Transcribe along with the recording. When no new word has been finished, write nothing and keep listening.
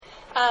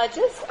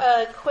Just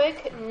a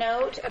quick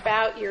note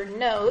about your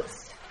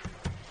notes.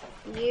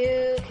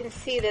 You can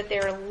see that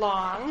they're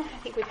long. I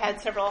think we've had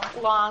several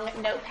long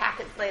note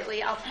packets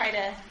lately. I'll try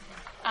to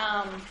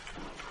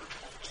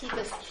keep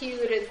us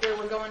cued as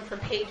we're going from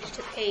page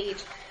to page.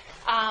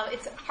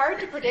 It's hard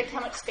to predict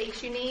how much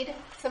space you need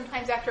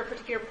sometimes after a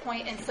particular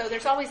point, and so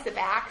there's always the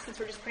back, since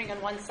we're just putting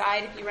on one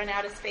side. If you run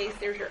out of space,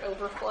 there's your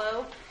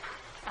overflow.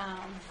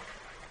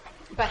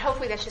 But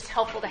hopefully that's just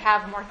helpful to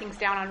have more things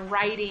down on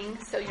writing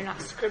so you're not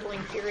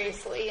scribbling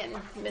furiously and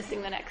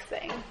missing the next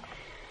thing.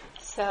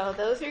 So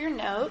those are your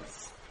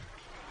notes.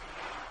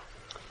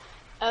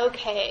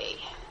 Okay,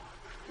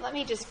 let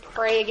me just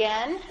pray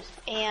again,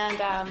 and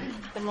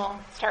then we'll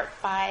start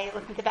by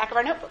looking at the back of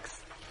our notebooks.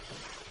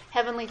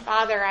 Heavenly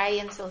Father, I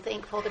am so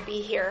thankful to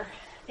be here.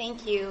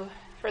 Thank you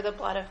for the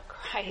blood of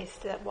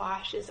Christ that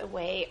washes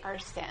away our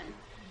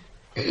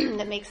sin,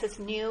 that makes us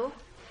new,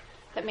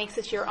 that makes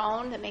us your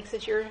own, that makes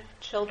us your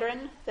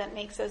children, that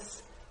makes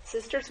us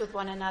sisters with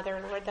one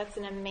another. Lord, that's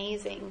an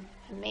amazing,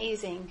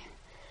 amazing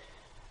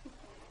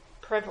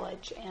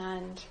privilege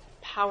and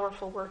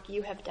powerful work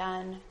you have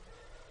done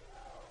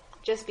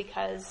just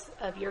because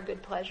of your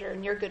good pleasure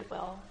and your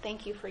goodwill.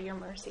 Thank you for your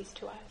mercies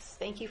to us.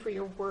 Thank you for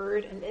your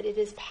word and that it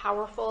is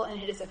powerful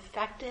and it is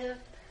effective.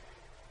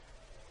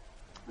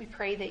 We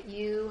pray that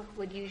you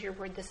would use your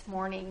word this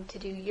morning to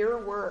do your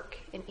work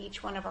in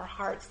each one of our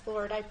hearts.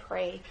 Lord, I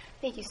pray.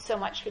 Thank you so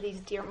much for these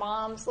dear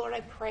moms. Lord,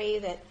 I pray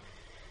that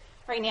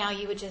right now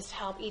you would just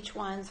help each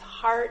one's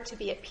heart to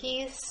be at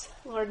peace.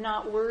 Lord,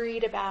 not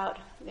worried about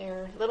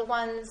their little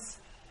ones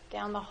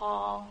down the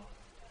hall.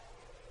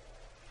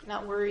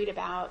 Not worried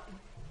about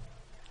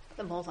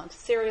the moles on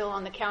cereal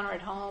on the counter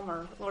at home,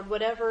 or Lord,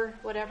 whatever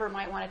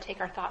might want to take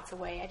our thoughts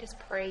away. I just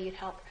pray you'd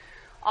help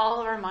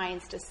all of our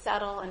minds to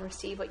settle and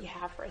receive what you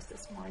have for us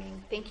this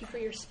morning. Thank you for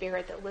your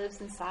spirit that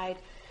lives inside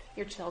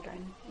your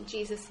children. In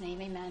Jesus'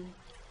 name, amen.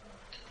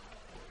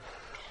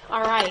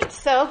 All right,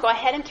 so go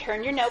ahead and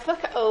turn your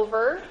notebook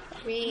over.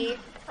 We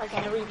are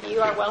going to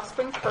review our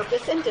Wellspring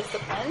purpose and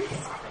disciplines.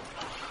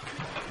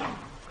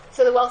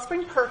 So the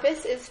Wellspring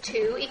purpose is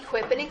to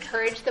equip and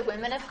encourage the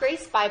Women of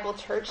Grace Bible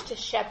Church to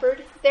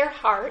shepherd their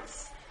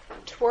hearts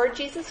toward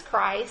Jesus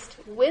Christ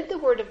with the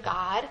Word of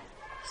God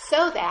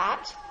so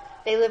that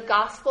they live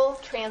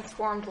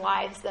gospel-transformed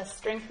lives, thus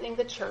strengthening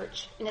the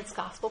church in its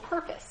gospel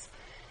purpose.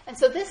 And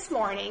so this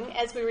morning,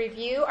 as we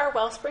review our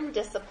Wellspring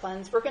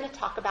disciplines, we're going to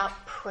talk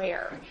about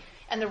prayer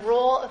and the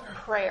role of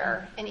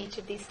prayer in each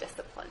of these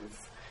disciplines.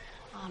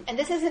 And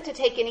this isn't to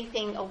take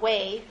anything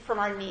away from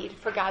our need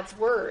for God's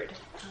Word.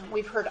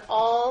 We've heard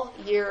all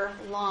year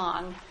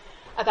long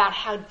about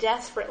how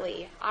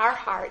desperately our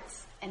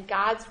hearts and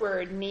God's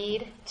Word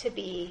need to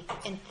be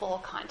in full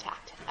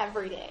contact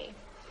every day.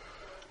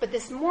 But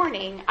this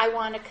morning, I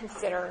want to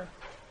consider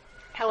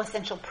how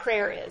essential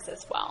prayer is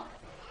as well.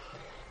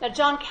 Now,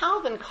 John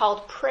Calvin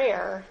called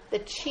prayer the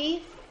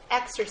chief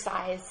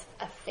exercise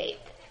of faith.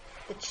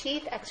 The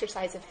chief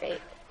exercise of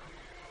faith.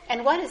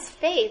 And what is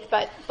faith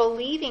but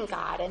believing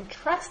God and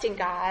trusting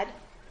God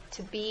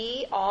to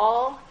be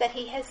all that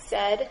he has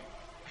said,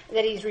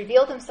 that he's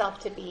revealed himself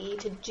to be,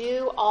 to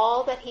do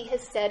all that he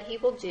has said he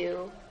will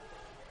do,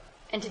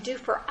 and to do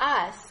for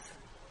us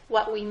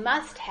what we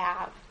must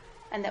have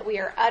and that we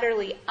are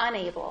utterly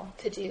unable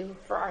to do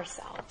for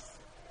ourselves.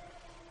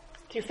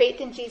 Through faith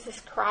in Jesus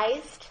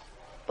Christ,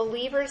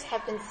 believers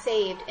have been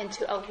saved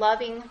into a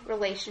loving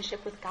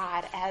relationship with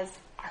God as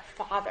our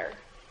Father.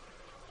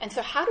 And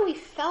so how do we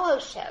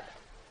fellowship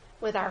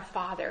with our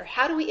Father?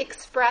 How do we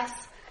express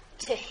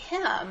to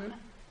him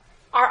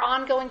our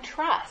ongoing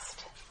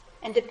trust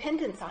and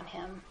dependence on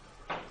him?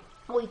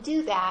 We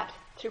do that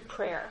through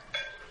prayer.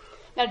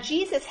 Now,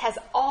 Jesus has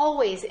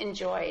always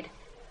enjoyed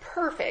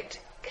perfect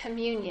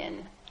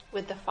communion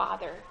with the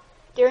Father.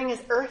 During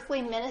his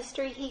earthly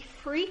ministry, he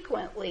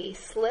frequently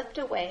slipped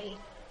away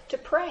to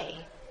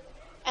pray.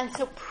 And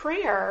so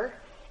prayer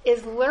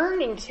is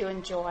learning to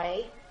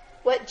enjoy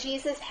what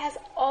Jesus has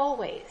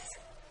always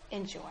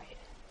enjoyed.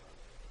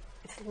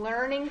 It's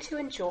learning to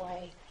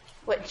enjoy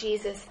what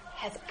Jesus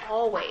has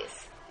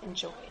always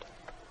enjoyed.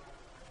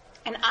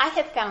 And I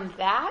have found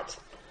that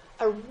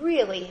a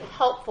really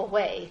helpful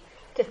way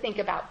to think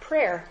about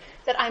prayer,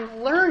 that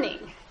I'm learning.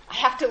 I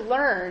have to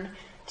learn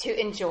to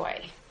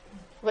enjoy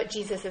what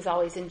Jesus has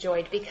always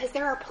enjoyed, because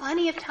there are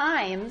plenty of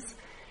times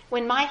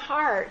when my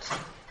heart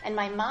and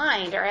my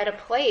mind are at a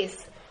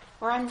place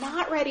where I'm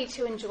not ready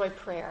to enjoy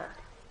prayer.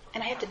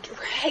 And I have to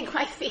drag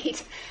my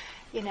feet,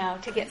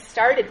 to get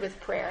started with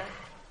prayer.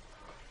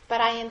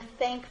 But I am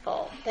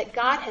thankful that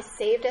God has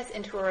saved us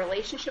into a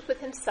relationship with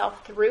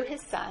himself through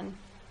his Son,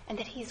 and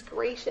that he's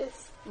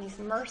gracious and he's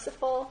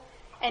merciful,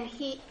 and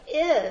he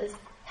is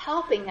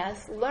helping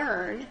us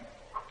learn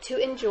to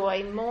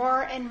enjoy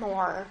more and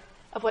more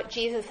of what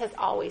Jesus has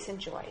always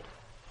enjoyed,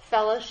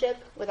 fellowship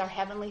with our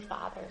Heavenly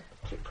Father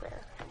through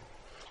prayer.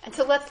 And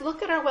so let's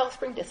look at our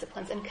Wellspring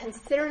disciplines and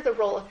consider the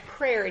role of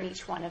prayer in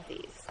each one of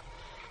these.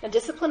 Now,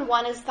 discipline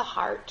 1 is the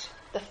heart.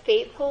 The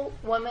faithful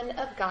woman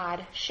of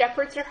God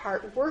shepherds her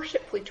heart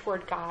worshipfully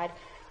toward God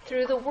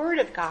through the Word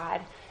of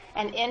God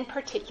and in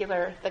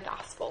particular, the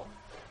gospel.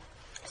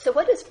 So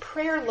what does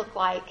prayer look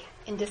like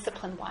in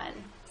Discipline 1?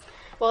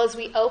 Well, as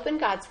we open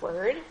God's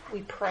word,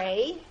 we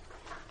pray,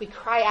 we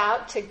cry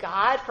out to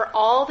God for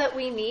all that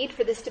we need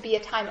for this to be a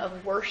time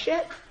of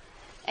worship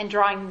and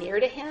drawing near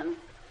to him.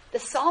 The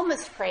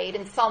psalmist prayed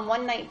in Psalm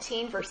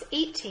 119, verse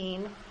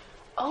 18,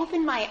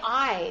 "Open my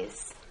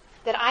eyes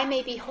that I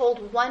may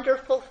behold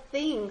wonderful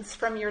things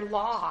from your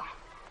law."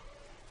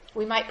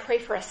 We might pray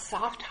for a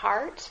soft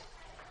heart,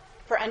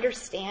 for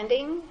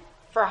understanding,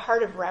 for a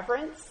heart of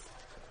reverence.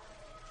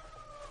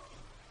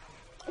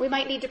 We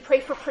might need to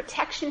pray for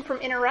protection from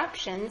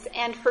interruptions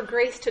and for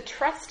grace to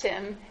trust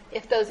him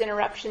if those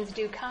interruptions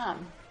do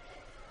come.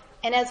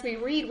 And as we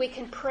read, we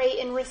can pray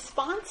in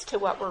response to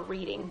what we're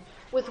reading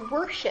with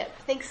worship,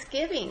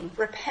 thanksgiving,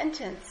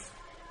 repentance.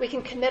 We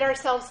can commit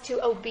ourselves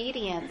to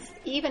obedience,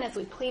 even as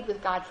we plead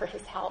with God for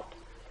his help.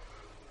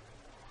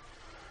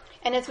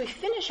 And as we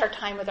finish our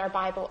time with our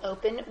Bible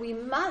open, we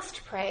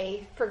must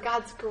pray for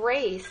God's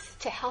grace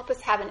to help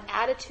us have an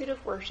attitude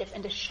of worship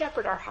and to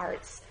shepherd our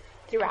hearts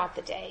throughout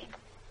the day.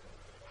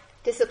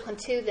 Discipline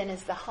 2 then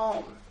is the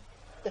home.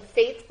 The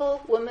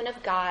faithful woman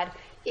of God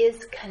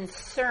is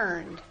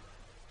concerned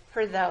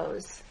for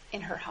those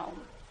in her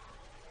home.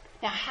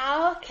 Now,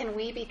 how can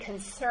we be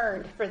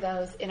concerned for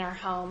those in our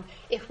home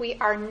if we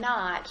are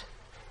not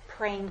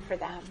praying for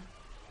them?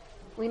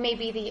 We may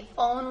be the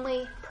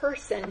only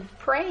person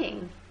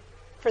praying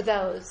for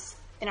those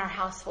in our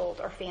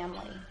household or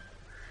family.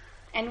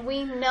 And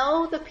we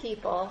know the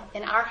people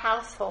in our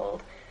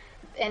household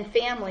and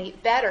family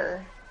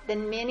better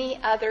than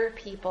many other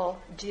people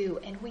do,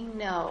 and we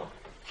know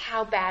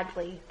how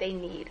badly they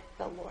need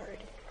the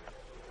Lord.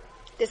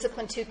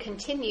 Discipline 2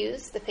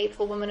 continues. The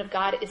faithful woman of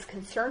God is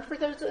concerned for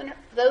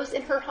those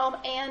in her home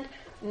and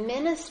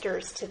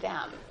ministers to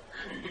them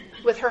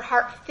with her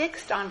heart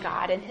fixed on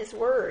God and his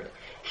word.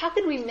 How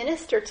can we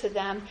minister to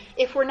them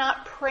if we're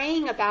not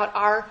praying about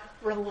our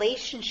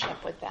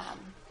relationship with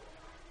them?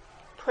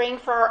 Praying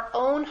for our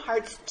own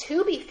hearts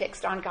to be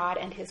fixed on God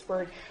and his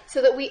word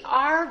so that we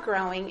are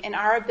growing in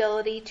our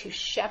ability to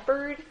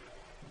shepherd,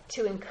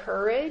 to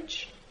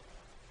encourage,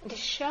 and to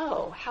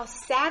show how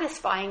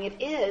satisfying it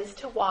is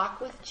to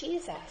walk with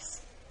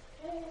Jesus.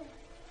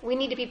 We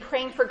need to be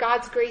praying for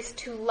God's grace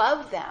to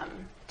love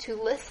them, to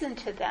listen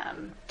to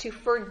them, to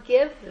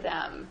forgive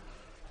them,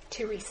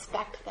 to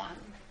respect them.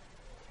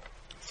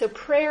 So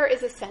prayer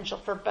is essential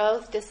for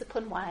both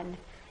Discipline 1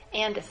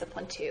 and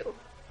Discipline 2.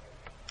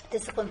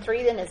 Discipline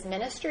 3 then is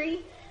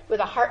ministry, with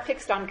a heart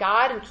fixed on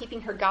God and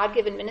keeping her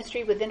God-given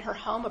ministry within her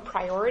home a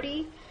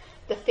priority.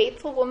 The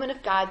faithful woman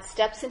of God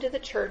steps into the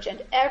church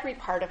and every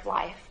part of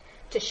life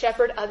to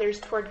shepherd others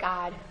toward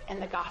God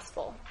and the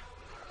gospel.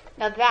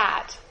 Now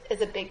that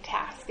is a big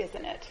task,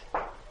 isn't it?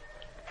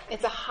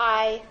 It's a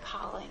high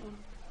calling.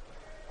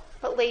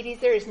 But ladies,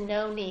 there is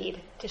no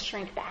need to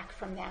shrink back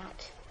from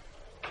that.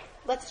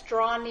 Let's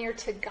draw near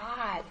to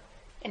God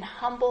in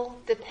humble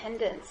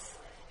dependence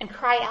and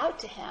cry out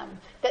to him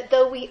that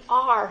though we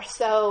are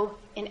so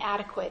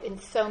inadequate in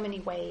so many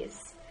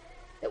ways,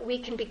 that we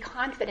can be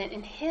confident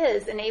in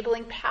his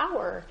enabling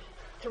power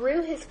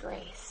through his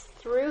grace,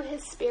 through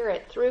his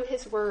spirit, through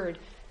his word,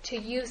 to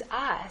use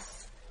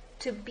us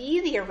to be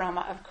the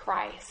aroma of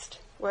Christ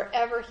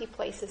wherever he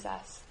places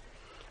us.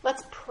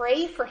 Let's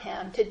pray for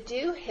him to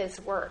do his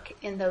work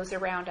in those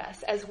around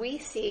us as we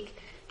seek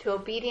to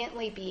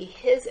obediently be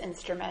his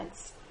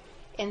instruments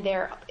in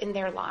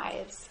their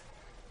lives.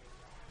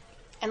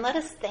 And let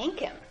us thank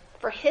him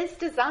for his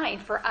design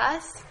for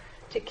us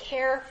to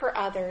care for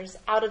others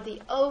out of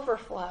the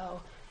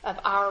overflow of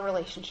our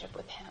relationship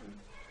with him.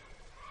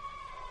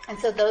 And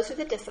so those are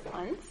the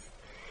disciplines.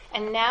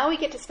 And now we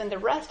get to spend the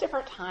rest of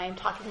our time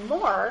talking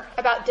more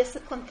about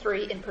Discipline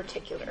 3 in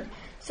particular.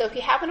 So if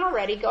you haven't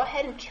already, go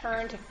ahead and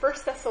turn to 1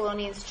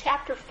 Thessalonians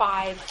chapter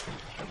 5,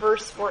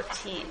 verse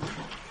 14.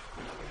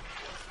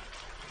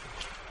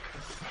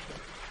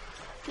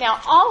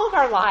 Now, all of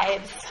our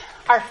lives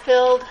are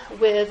filled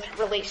with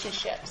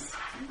relationships,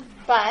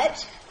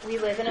 but we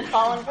live in a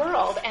fallen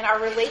world, and our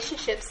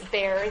relationships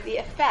bear the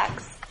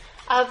effects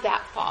of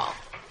that fall.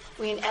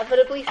 We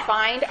inevitably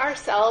find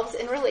ourselves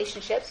in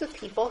relationships with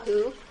people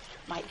who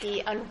might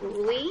be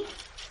unruly,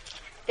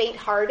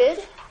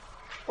 faint-hearted,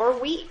 or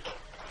weak.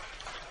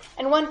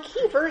 And one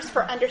key verse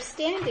for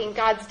understanding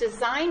God's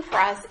design for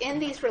us in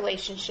these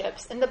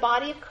relationships in the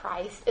body of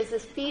Christ is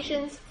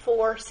Ephesians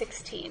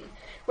 4:16,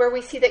 where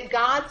we see that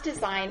God's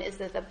design is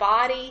that the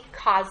body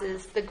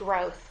causes the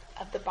growth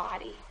of the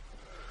body.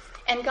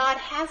 And God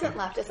hasn't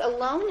left us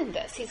alone in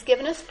this. He's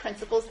given us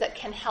principles that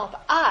can help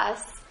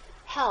us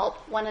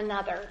help one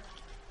another.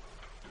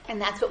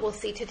 And that's what we'll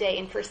see today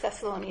in 1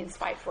 Thessalonians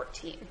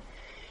 5:14.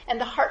 And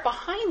the heart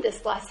behind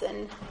this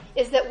lesson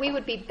is that we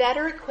would be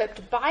better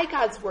equipped by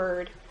God's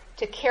word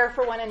to care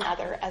for one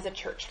another as a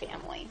church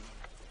family.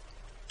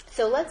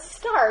 So let's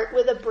start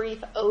with a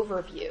brief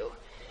overview.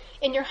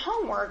 In your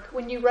homework,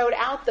 when you wrote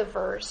out the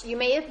verse, you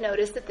may have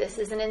noticed that this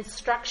is an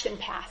instruction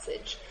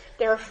passage.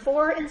 There are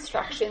 4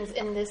 instructions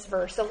in this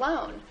verse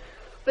alone.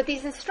 But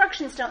these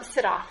instructions don't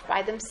sit off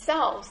by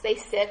themselves. They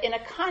sit in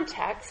a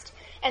context,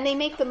 and they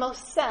make the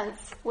most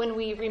sense when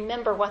we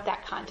remember what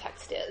that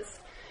context is.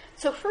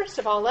 So first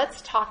of all,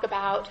 let's talk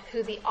about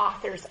who the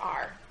authors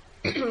are.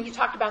 You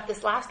talked about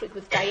this last week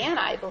with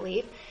Diana, I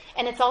believe,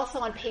 and it's also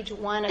on page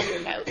 1 of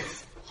your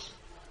notes.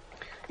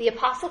 The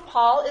Apostle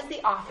Paul is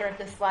the author of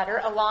this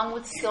letter, along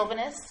with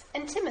Silvanus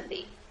and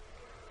Timothy.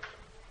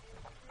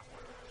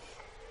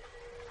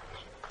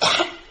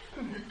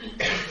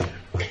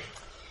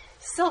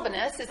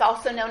 Silvanus is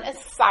also known as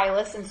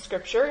Silas in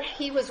Scripture.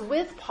 He was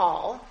with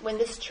Paul when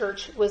this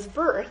church was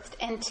birthed,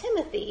 and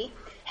Timothy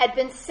had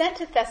been sent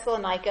to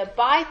Thessalonica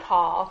by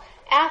Paul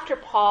after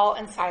Paul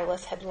and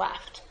Silas had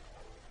left.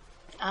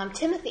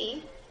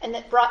 Timothy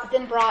then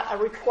brought a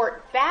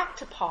report back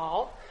to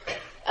Paul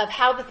of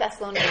how the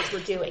Thessalonians were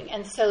doing.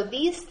 And so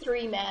these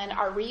 3 men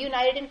are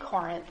reunited in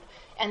Corinth,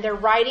 and they're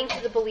writing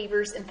to the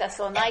believers in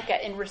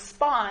Thessalonica in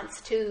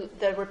response to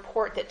the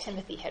report that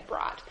Timothy had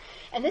brought.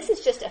 And this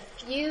is just a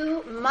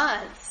few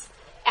months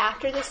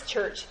after this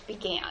church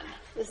began.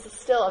 This is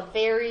still a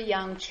very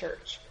young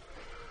church.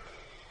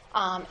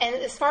 And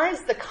as far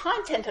as the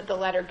content of the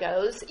letter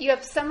goes, you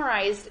have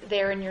summarized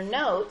there in your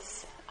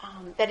notes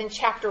that in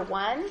chapter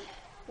 1,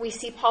 we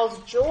see Paul's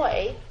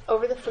joy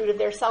over the fruit of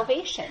their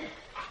salvation.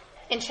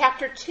 In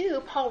chapter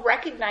 2, Paul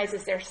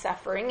recognizes their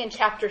suffering. In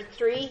chapter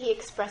 3, he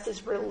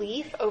expresses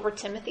relief over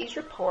Timothy's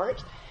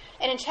report.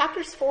 And in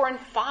chapters 4 and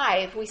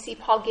 5, we see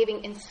Paul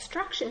giving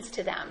instructions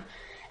to them.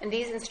 And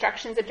these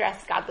instructions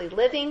address godly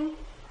living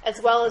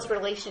as well as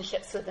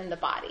relationships within the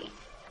body.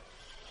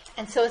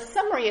 And so a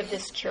summary of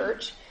this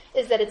church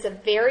is that it's a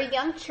very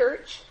young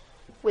church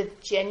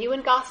with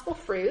genuine gospel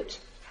fruit.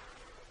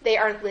 They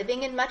are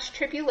living in much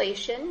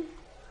tribulation.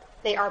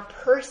 They are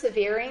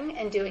persevering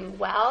and doing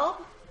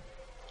well.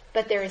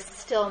 But there is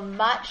still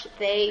much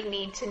they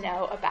need to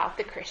know about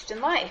the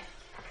Christian life.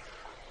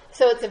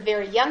 So it's a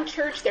very young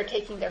church. They're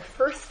taking their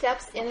first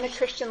steps in the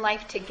Christian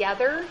life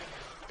together,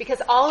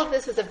 because all of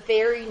this is a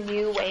very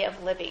new way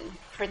of living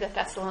for the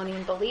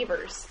Thessalonian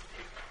believers.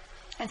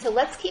 And so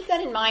let's keep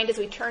that in mind as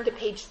we turn to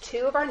page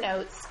 2 of our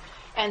notes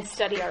and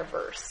study our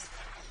verse.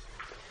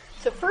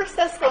 So 1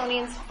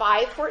 Thessalonians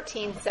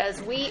 5:14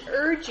 says, "We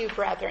urge you,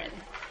 brethren,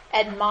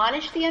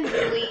 admonish the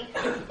unruly,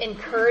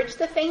 encourage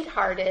the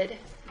faint-hearted,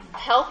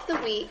 help the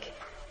weak,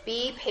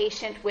 be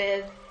patient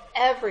with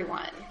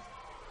everyone."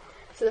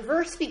 So the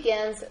verse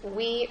begins,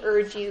 "We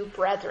urge you,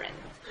 brethren."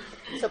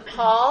 So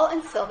Paul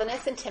and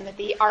Silvanus and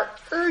Timothy are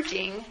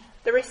urging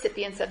the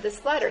recipients of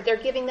this letter. They're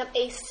giving them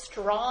a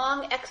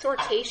strong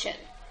exhortation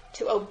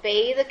to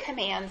obey the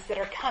commands that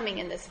are coming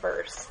in this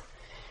verse.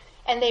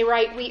 And they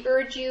write, "We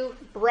urge you,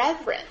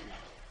 brethren."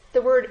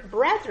 The word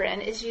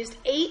brethren is used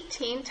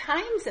 18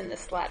 times in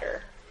this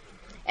letter.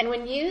 And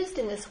when used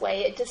in this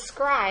way, it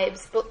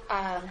describes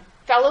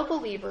fellow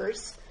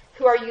believers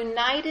who are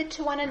united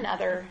to one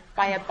another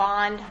by a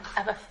bond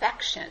of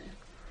affection.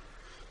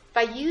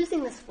 By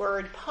using this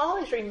word, Paul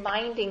is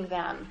reminding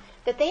them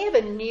that they have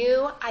a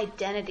new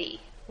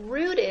identity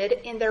rooted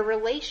in their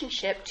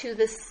relationship to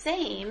the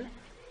same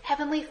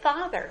Heavenly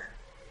Father.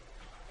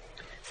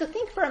 So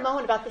think for a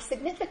moment about the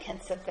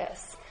significance of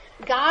this.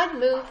 God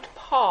moved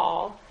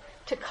Paul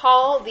to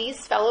call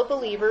these fellow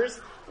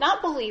believers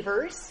not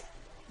believers,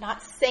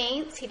 not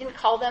saints. He didn't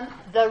call them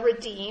the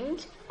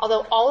redeemed,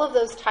 although all of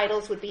those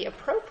titles would be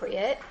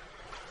appropriate.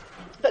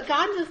 But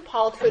God moved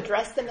Paul to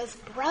address them as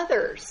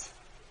brothers.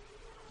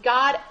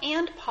 God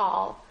and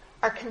Paul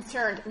are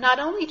concerned not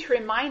only to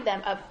remind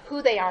them of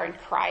who they are in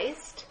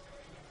Christ,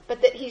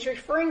 but that he's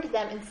referring to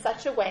them in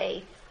such a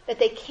way that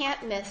they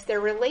can't miss their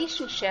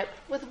relationship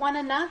with one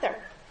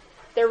another,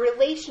 their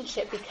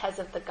relationship because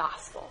of the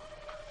gospel.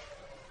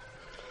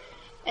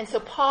 And so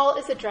Paul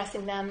is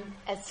addressing them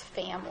as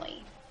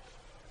family.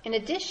 In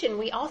addition,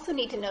 we also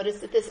need to notice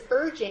that this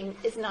urging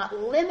is not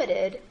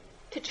limited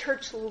to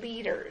church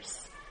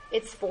leaders.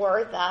 It's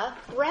for the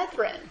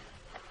brethren.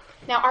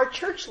 Now, our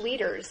church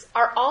leaders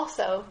are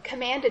also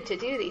commanded to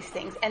do these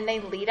things, and they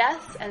lead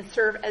us and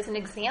serve as an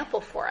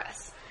example for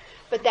us.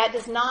 But that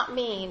does not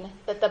mean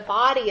that the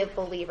body of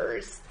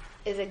believers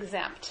is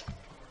exempt.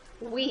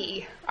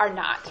 We are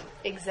not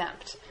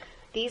exempt.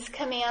 These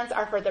commands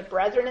are for the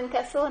brethren in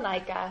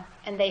Thessalonica,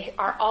 and they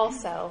are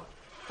also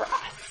for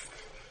us.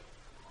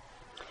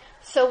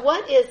 So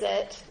what is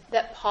it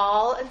that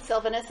Paul and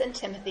Silvanus and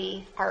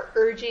Timothy are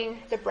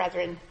urging the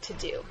brethren to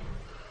do?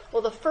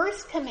 Well, the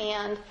first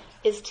command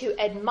is to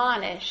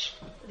admonish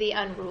the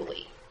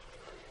unruly.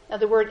 Now,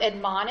 the word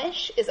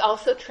admonish is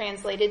also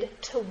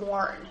translated to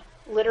warn.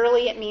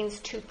 Literally, it means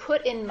to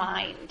put in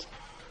mind.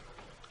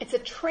 It's a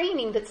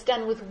training that's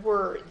done with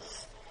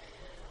words.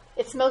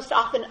 It's most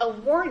often a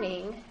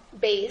warning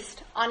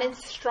based on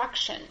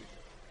instruction.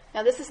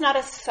 Now, this is not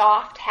a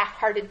soft,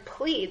 half-hearted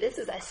plea. This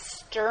is a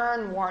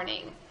stern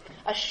warning,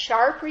 a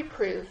sharp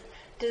reproof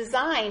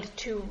designed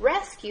to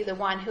rescue the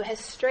one who has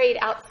strayed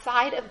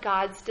outside of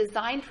God's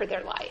design for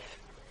their life.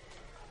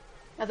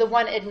 Now, the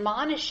one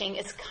admonishing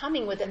is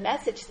coming with a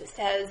message that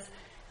says,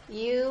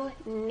 you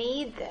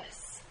need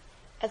this.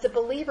 As a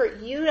believer,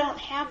 you don't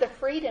have the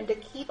freedom to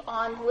keep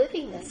on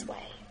living this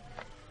way.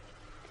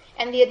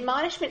 And the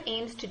admonishment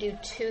aims to do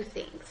two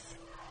things: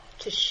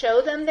 to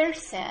show them their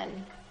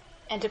sin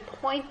and to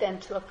point them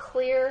to a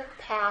clear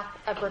path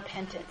of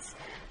repentance,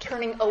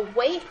 turning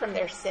away from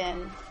their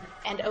sin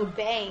and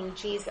obeying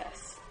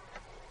Jesus,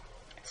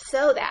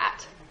 so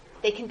that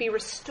they can be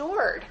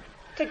restored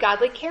to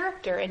godly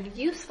character and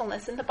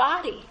usefulness in the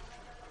body.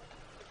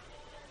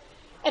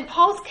 And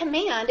Paul's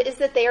command is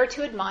that they are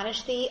to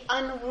admonish the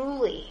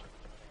unruly.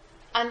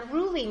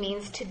 Unruly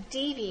means to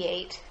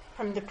deviate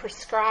from the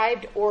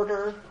prescribed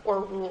order or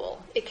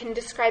rule. It can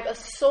describe a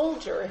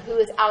soldier who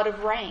is out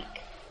of rank.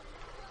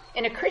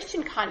 In a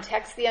Christian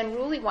context, the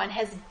unruly one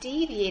has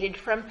deviated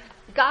from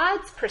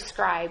God's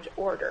prescribed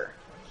order.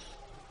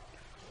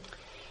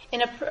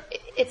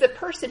 It's a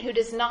person who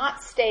does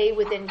not stay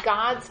within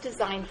God's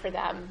design for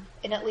them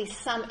in at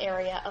least some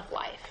area of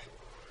life.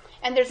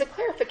 And there's a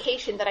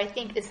clarification that I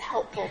think is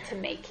helpful to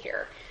make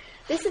here.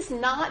 This is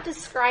not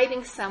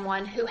describing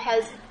someone who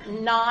has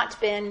not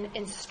been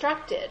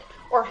instructed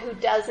or who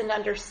doesn't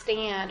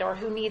understand or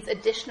who needs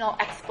additional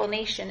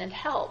explanation and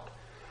help.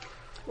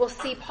 We'll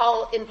see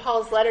in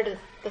Paul's letter to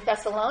the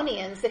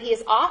Thessalonians that he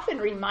is often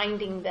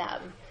reminding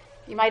them.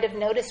 You might have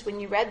noticed when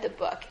you read the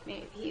book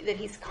that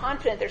he's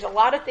confident there's a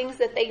lot of things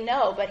that they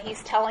know, but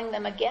he's telling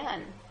them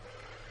again.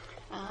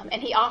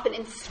 And he often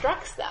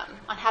instructs them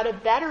on how to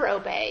better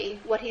obey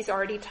what he's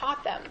already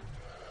taught them.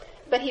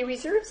 But he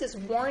reserves his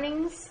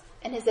warnings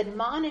and his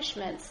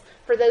admonishments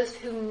for those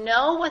who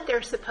know what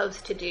they're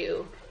supposed to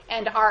do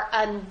and are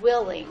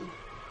unwilling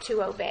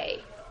to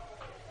obey.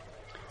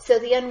 So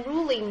the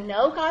unruly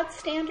know God's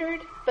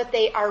standard, but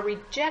they are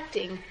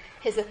rejecting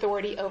his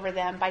authority over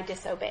them by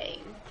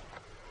disobeying.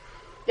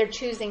 They're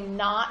choosing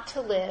not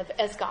to live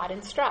as God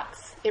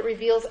instructs. It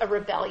reveals a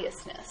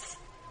rebelliousness.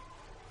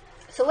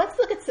 So let's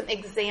look at some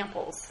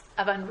examples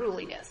of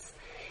unruliness.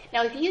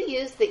 Now, if you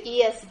use the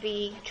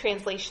ESV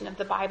translation of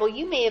the Bible,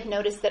 you may have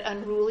noticed that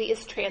unruly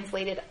is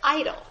translated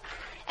idle.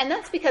 And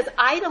that's because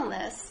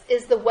idleness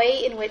is the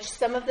way in which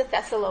some of the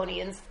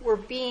Thessalonians were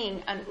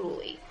being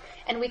unruly.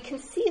 And we can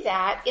see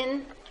that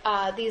in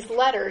these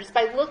letters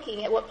by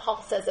looking at what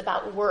Paul says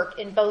about work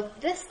in both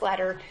this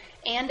letter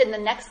and in the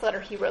next letter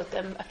he wrote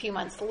them a few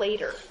months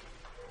later.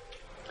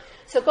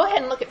 So go ahead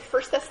and look at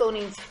 1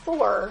 Thessalonians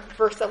 4,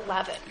 verse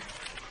 11.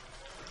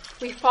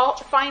 We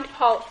find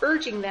Paul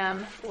urging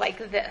them like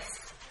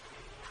this.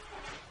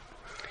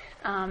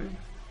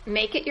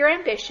 Make it your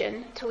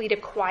ambition to lead a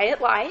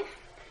quiet life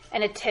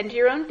and attend to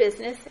your own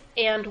business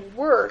and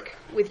work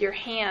with your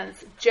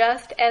hands,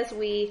 just as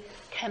we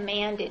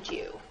commanded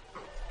you.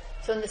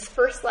 So in this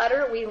first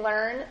letter, we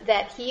learn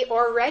that he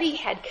already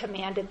had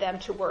commanded them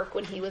to work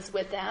when he was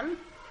with them,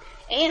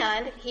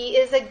 and he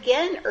is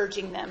again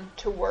urging them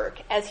to work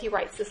as he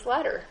writes this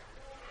letter.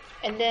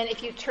 And then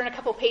if you turn a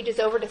couple pages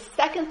over to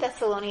 2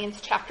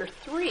 Thessalonians chapter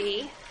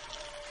 3,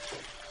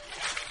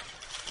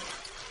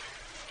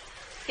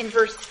 in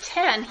verse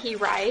 10, he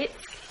writes,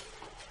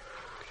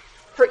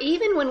 "For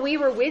even when we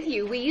were with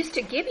you, we used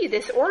to give you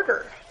this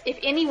order. If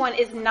anyone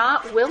is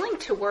not willing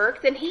to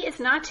work, then he is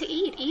not to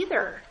eat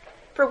either.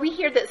 For we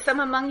hear that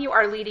some among you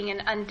are leading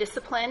an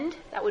undisciplined,"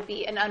 that would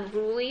be an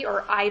unruly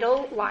or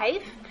idle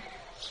life,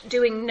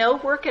 "doing no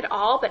work at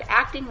all, but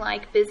acting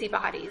like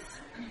busybodies.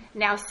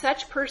 Now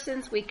such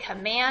persons we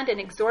command and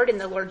exhort in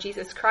the Lord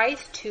Jesus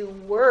Christ to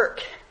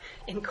work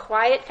in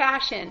quiet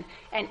fashion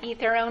and eat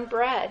their own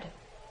bread."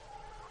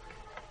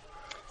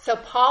 So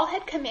Paul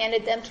had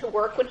commanded them to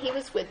work when he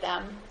was with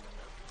them,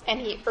 and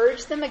he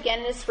urged them again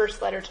in his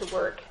first letter to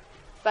work.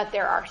 But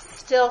there are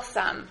still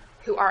some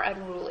who are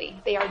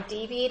unruly. They are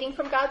deviating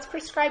from God's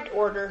prescribed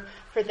order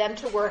for them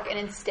to work, and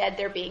instead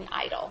they're being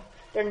idle.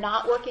 They're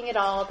not working at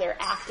all. They're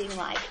acting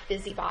like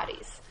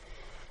busybodies.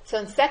 So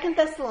in 2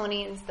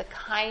 Thessalonians, the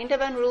kind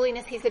of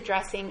unruliness he's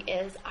addressing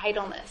is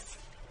idleness.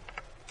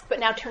 But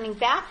now turning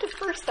back to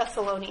 1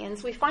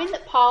 Thessalonians, we find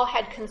that Paul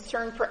had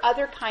concern for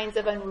other kinds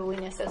of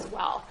unruliness as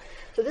well.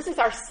 So this is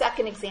our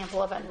second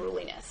example of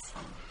unruliness.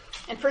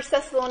 In 1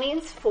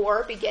 Thessalonians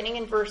 4, beginning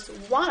in verse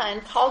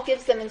 1, Paul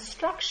gives them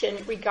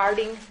instruction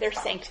regarding their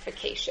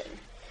sanctification,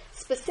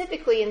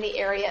 specifically in the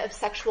area of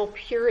sexual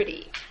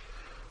purity.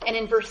 And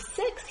in verse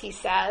 6, he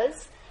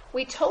says,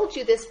 "We told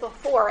you this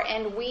before,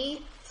 and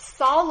we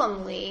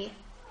solemnly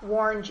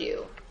warned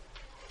you."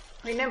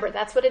 Remember,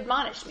 that's what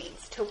admonish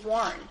means, to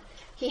warn.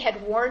 He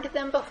had warned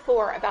them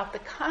before about the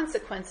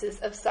consequences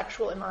of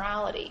sexual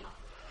immorality.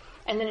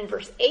 And then in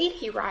verse 8,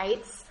 he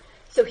writes,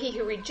 "So he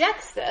who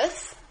rejects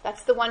this,"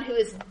 that's the one who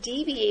is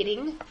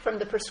deviating from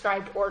the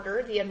prescribed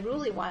order, the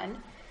unruly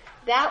one,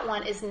 "that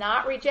one is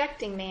not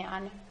rejecting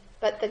man,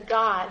 but the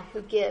God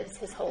who gives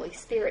his Holy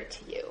Spirit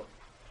to you."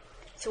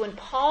 So when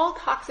Paul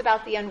talks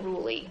about the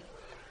unruly,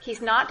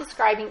 he's not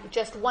describing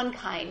just one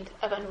kind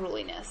of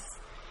unruliness,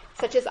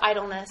 such as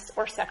idleness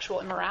or sexual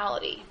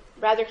immorality.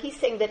 Rather, he's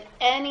saying that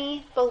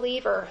any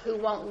believer who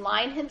won't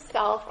line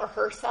himself or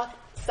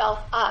herself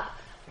up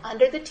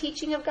under the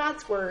teaching of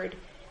God's word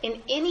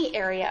in any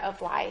area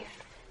of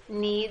life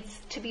needs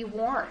to be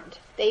warned.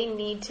 They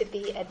need to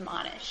be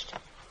admonished.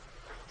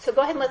 So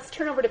go ahead and let's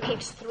turn over to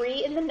page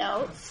 3 in the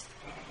notes.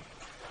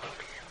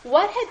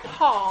 What had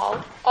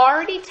Paul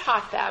already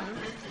taught them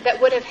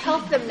that would have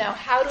helped them know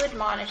how to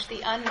admonish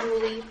the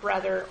unruly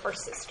brother or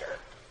sister?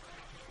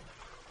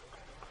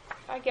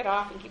 If I get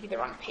off and give you the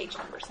wrong page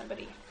number,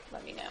 somebody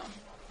let me know.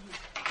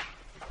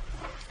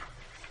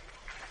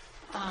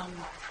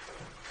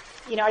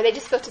 Are they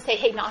just supposed to say,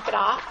 hey, knock it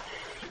off?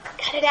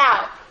 Cut it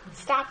out.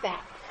 Stop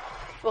that.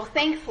 Well,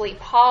 thankfully,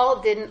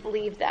 Paul didn't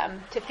leave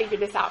them to figure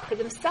this out for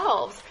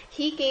themselves.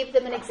 He gave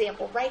them an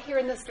example right here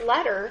in this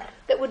letter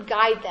that would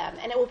guide them,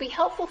 and it will be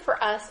helpful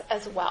for us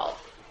as well.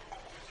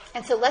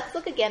 And so let's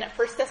look again at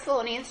 1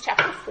 Thessalonians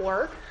chapter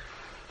 4,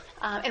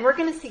 and we're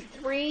going to see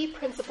 3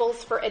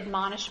 principles for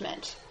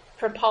admonishment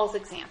from Paul's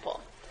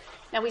example.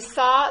 Now, we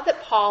saw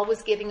that Paul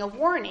was giving a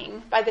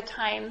warning by the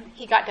time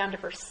he got down to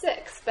verse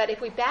 6, but if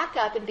we back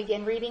up and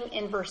begin reading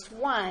in verse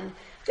 1,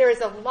 there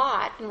is a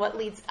lot in what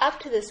leads up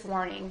to this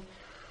warning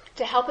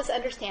to help us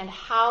understand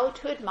how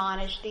to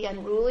admonish the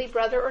unruly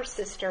brother or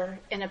sister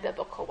in a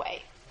biblical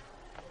way.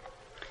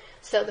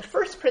 So the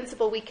first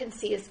principle we can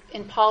see is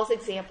in Paul's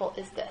example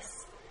is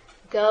this: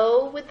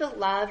 go with the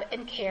love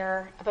and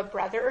care of a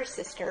brother or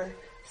sister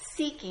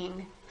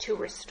seeking to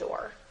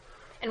restore.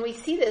 And we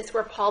see this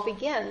where Paul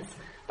begins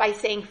by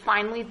saying,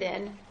 finally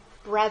then,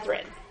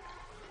 brethren.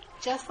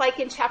 Just like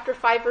in chapter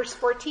 5, verse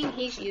 14,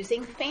 he's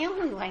using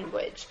family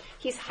language.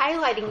 He's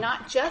highlighting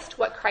not just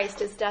what Christ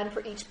has done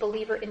for each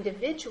believer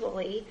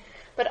individually,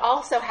 but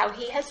also how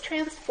he has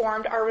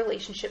transformed our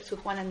relationships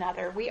with one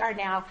another. We are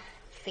now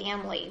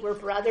family. We're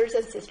brothers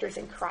and sisters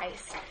in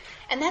Christ.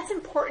 And that's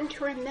important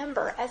to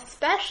remember,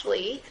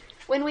 especially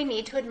when we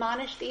need to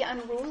admonish the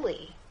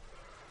unruly.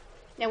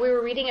 Now, we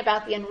were reading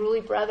about the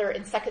unruly brother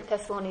in 2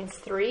 Thessalonians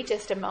 3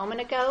 just a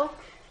moment ago.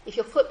 If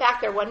you'll flip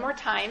back there one more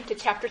time to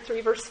chapter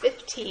 3, verse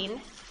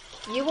 15,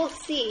 you will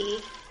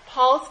see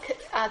Paul's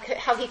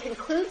how he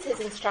concludes his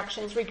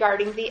instructions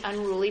regarding the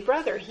unruly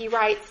brother. He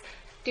writes,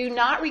 do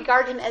not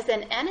regard him as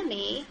an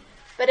enemy,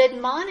 but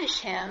admonish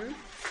him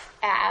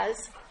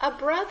as a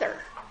brother.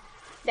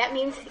 That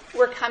means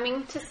we're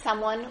coming to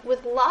someone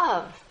with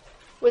love,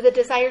 with a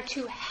desire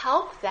to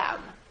help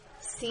them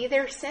see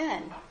their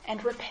sin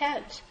and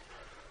repent.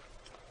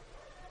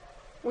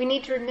 We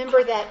need to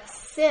remember that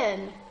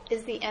sin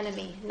is the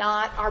enemy,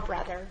 not our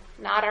brother,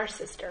 not our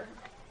sister.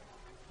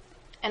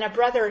 And a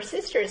brother or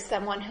sister is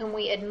someone whom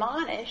we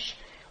admonish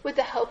with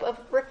the hope of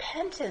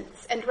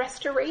repentance and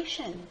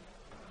restoration.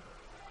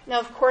 Now,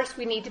 of course,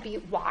 we need to be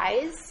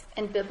wise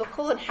and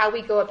biblical in how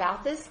we go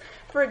about this.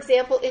 For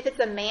example, if it's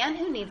a man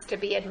who needs to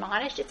be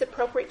admonished, it's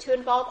appropriate to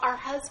involve our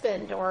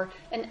husband or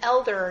an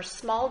elder or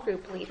small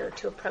group leader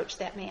to approach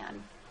that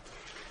man.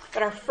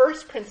 But our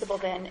first principle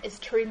then is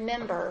to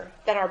remember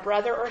that our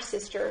brother or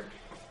sister,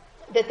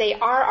 that they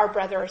are our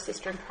brother or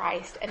sister in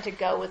Christ, and to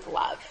go with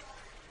love.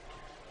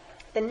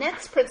 The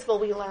next principle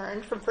we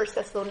learned from 1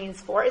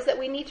 Thessalonians 4 is that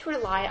we need to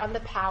rely on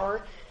the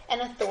power and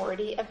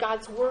authority of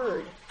God's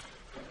Word.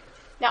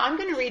 Now, I'm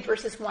going to read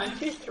verses 1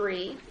 through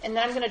 3, and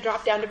then I'm going to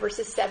drop down to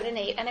verses 7 and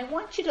 8, and I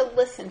want you to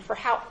listen for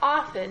how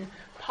often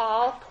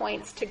Paul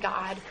points to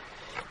God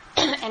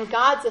and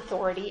God's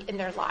authority in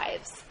their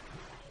lives.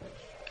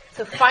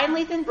 So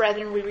finally then,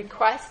 brethren, we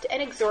request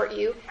and exhort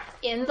you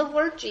in the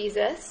Lord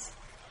Jesus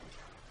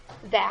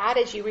that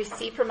as you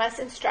receive from us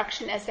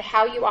instruction as to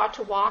how you ought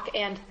to walk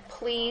and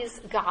please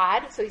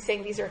God, so he's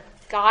saying these are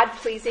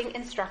God-pleasing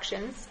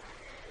instructions,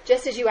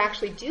 just as you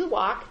actually do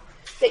walk,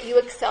 that you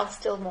excel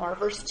still more.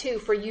 Verse 2,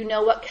 for you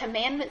know what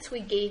commandments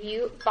we gave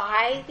you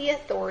by the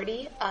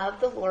authority of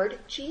the Lord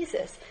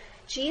Jesus.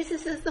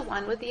 Jesus is the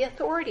one with the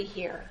authority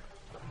here.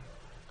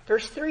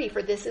 Verse 3,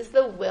 for this is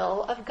the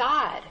will of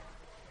God.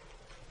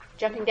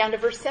 Jumping down to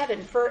verse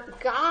 7, for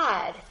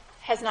God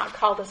has not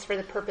called us for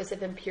the purpose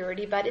of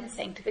impurity, but in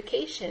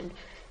sanctification.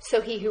 So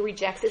he who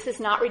rejects us is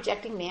not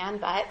rejecting man,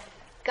 but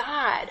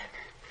God.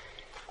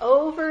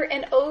 Over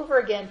and over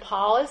again,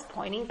 Paul is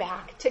pointing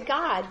back to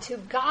God, to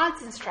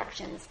God's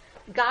instructions,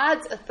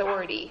 God's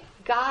authority,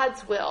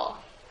 God's will,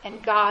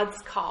 and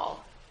God's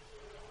call.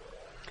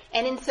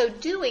 And in so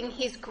doing,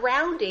 he's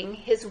grounding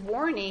his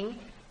warning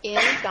in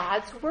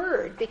God's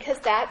word, because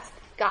that's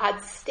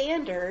God's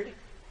standard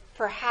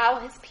for how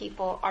his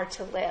people are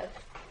to live.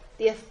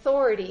 The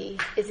authority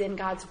is in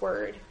God's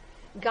word.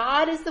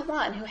 God is the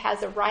one who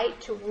has a right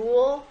to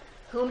rule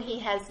whom he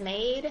has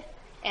made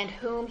and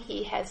whom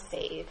he has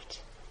saved.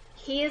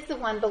 He is the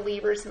one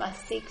believers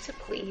must seek to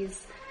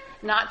please,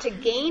 not to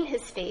gain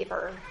his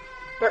favor,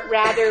 but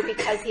rather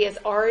because he has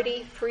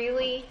already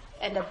freely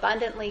and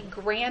abundantly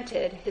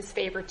granted his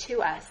favor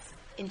to us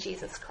in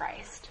Jesus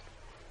Christ.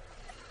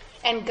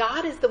 And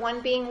God is the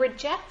one being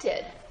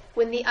rejected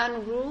when the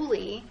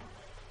unruly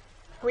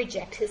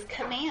reject his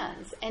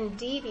commands and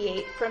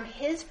deviate from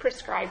his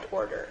prescribed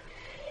order.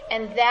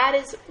 And that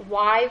is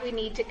why we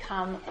need to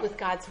come with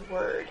God's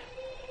word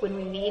when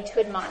we need to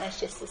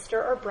admonish a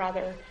sister or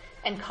brother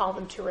and call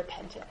them to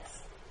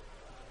repentance.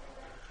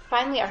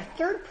 Finally, our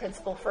third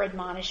principle for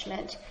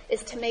admonishment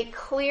is to make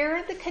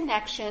clear the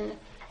connection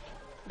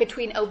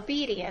between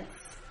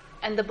obedience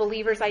and the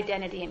believer's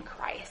identity in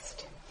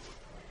Christ.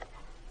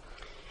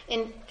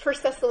 In 1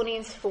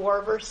 Thessalonians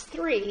 4, verse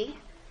 3,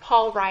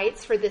 Paul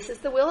writes, "For this is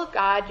the will of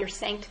God, your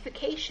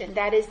sanctification,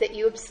 that is, that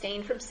you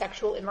abstain from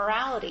sexual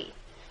immorality,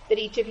 that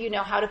each of you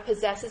know how to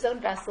possess his own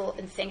vessel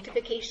in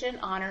sanctification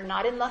and honor,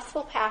 not in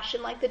lustful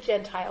passion like the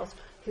Gentiles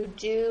who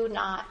do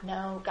not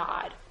know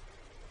God."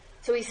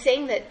 So he's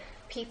saying that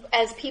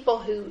as people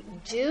who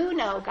do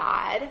know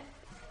God,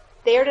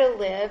 they are to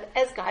live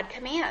as God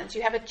commands.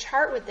 You have a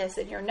chart with this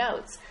in your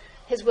notes.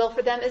 His will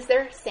for them is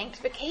their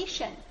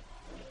sanctification,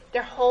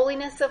 their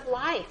holiness of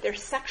life, their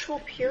sexual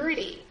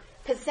purity,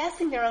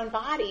 possessing their own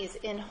bodies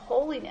in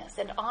holiness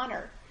and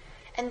honor.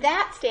 And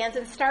that stands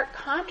in stark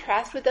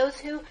contrast with those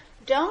who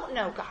don't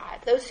know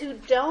God. Those who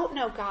don't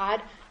know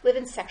God live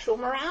in sexual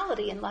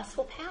morality and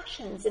lustful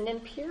passions and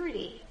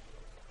impurity.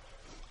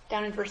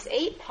 Down in verse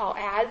 8, Paul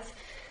adds,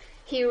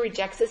 "He who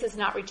rejects this is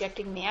not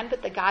rejecting man,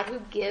 but the God who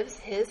gives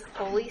his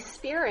Holy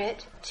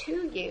Spirit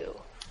to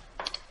you."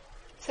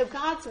 So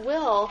God's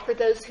will for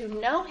those who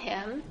know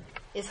him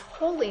is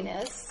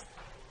holiness,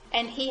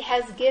 and he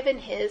has given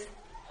his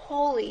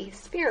Holy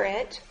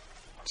Spirit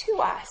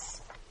to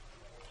us.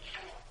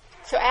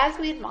 So as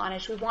we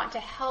admonish, we want to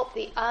help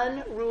the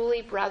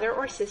unruly brother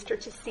or sister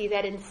to see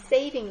that in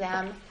saving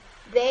them,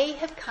 they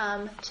have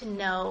come to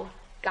know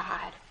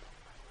God.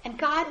 And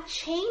God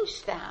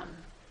changed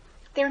them.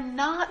 They're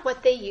not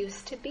what they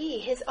used to be.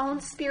 His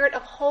own spirit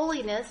of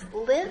holiness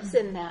lives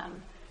in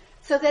them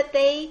so that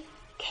they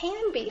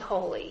can be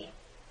holy,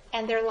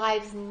 and their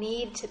lives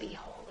need to be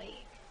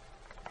holy.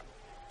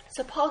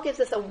 So Paul gives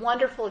us a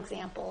wonderful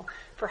example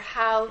for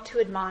how to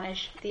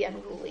admonish the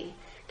unruly.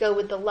 Go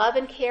with the love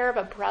and care of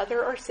a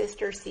brother or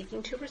sister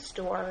seeking to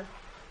restore,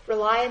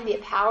 rely on the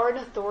power and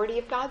authority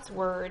of God's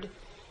word,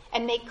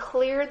 and make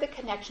clear the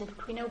connection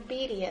between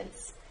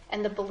obedience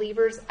and the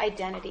believer's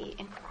identity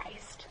in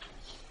Christ.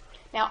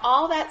 Now,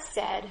 all that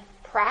said,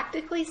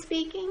 practically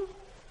speaking,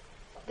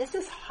 this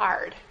is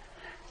hard.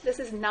 This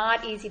is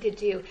not easy to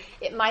do.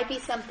 It might be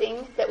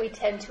something that we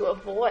tend to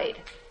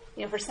avoid.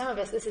 For some of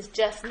us, this is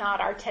just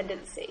not our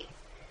tendency.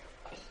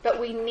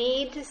 But we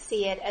need to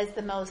see it as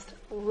the most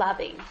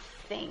loving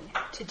thing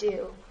to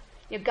do.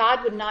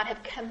 God would not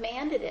have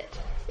commanded it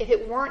if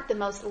it weren't the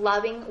most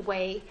loving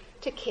way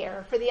to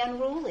care for the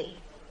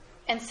unruly.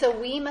 And so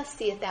we must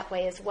see it that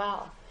way as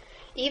well.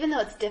 Even though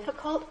it's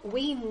difficult,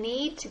 we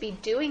need to be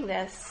doing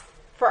this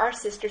for our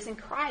sisters in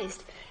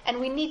Christ. And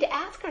we need to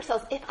ask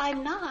ourselves, if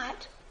I'm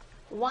not,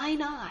 why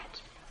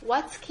not?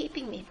 What's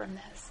keeping me from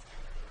this?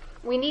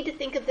 We need to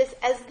think of this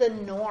as the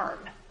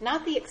norm,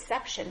 not the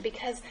exception,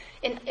 because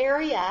an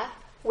area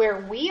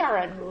where we are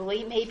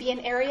unruly may be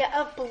an area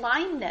of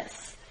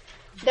blindness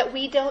that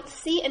we don't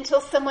see until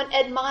someone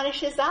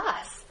admonishes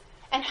us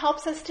and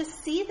helps us to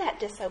see that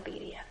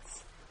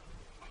disobedience.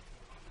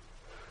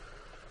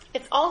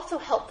 It's also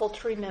helpful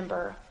to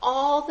remember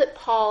all that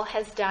Paul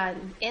has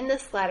done in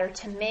this letter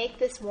to make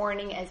this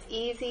warning as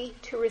easy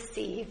to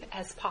receive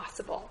as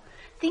possible.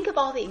 Think of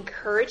all the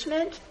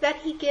encouragement that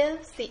he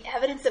gives, the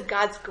evidence of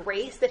God's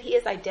grace that he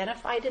has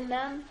identified in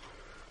them,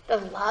 the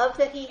love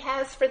that he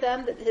has for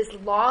them, his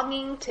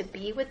longing to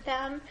be with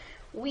them.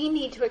 We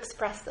need to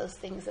express those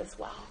things as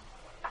well.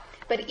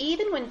 But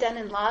even when done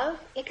in love,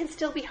 it can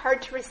still be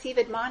hard to receive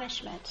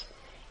admonishment.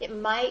 It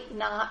might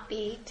not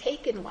be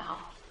taken well.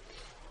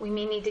 We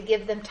may need to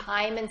give them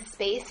time and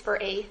space for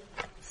a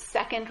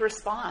second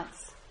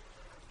response.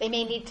 They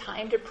may need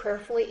time to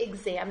prayerfully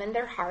examine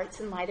their hearts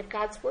in light of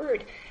God's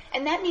word.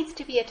 And that needs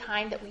to be a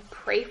time that we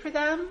pray for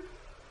them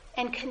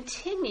and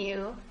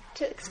continue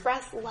to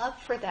express love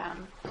for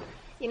them.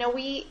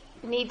 We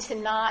need to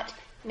not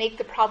make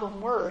the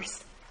problem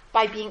worse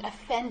by being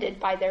offended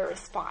by their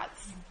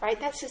response, right?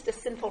 That's just a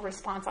sinful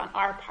response on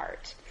our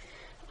part.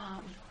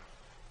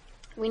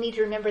 We need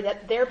to remember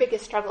that their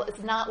biggest struggle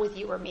is not with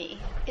you or me.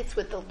 It's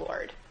with the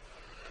Lord.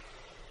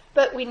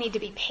 But we need to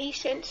be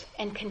patient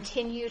and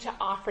continue to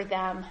offer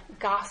them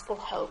gospel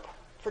hope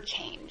for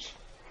change.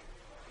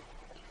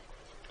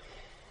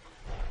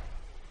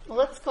 Well,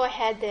 let's go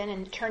ahead then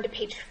and turn to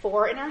page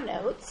 4 in our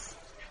notes.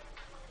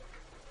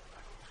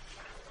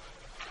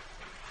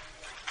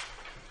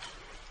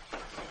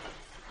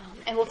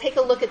 And we'll take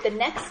a look at the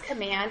next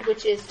command,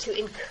 which is to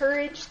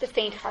encourage the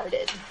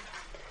faint-hearted.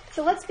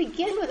 So let's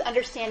begin with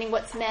understanding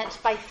what's meant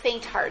by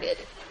faint-hearted.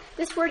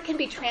 This word can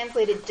be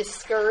translated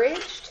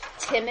discouraged,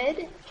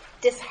 timid,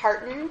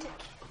 disheartened,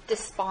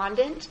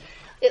 despondent.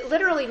 It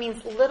literally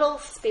means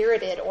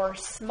little-spirited or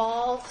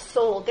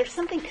small-souled. There's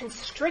something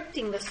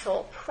constricting the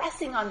soul,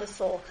 pressing on the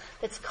soul,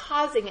 that's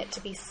causing it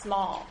to be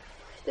small.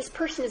 This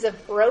person is a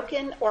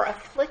broken or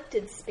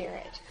afflicted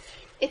spirit.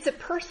 It's a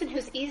person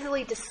who's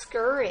easily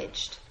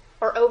discouraged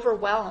or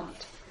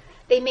overwhelmed.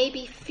 They may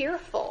be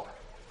fearful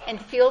and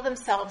feel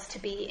themselves to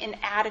be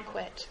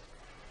inadequate.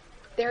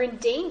 They're in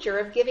danger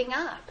of giving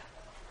up.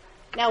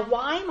 Now,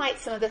 why might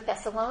some of the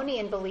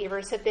Thessalonian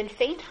believers have been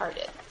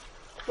faint-hearted?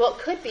 Well, it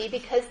could be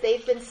because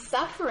they've been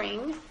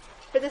suffering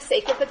for the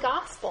sake of the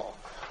gospel,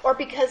 or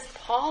because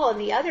Paul and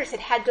the others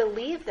had to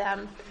leave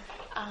them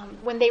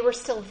when they were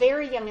still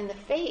very young in the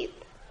faith,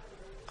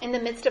 in the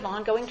midst of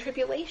ongoing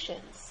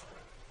tribulations.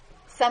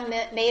 Some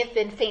may have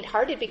been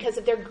faint-hearted because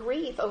of their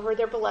grief over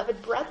their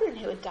beloved brethren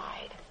who had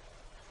died.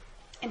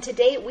 And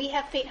today we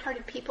have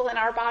faint-hearted people in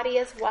our body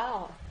as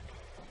well.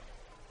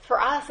 For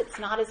us, it's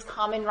not as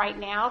common right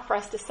now for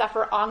us to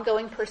suffer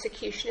ongoing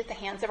persecution at the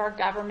hands of our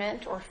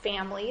government or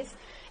families.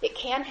 It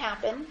can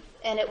happen,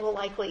 and it will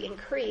likely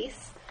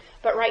increase.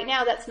 But right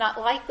now, that's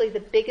not likely the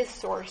biggest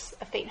source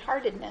of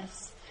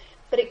faint-heartedness.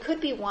 But it could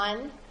be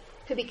one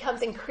who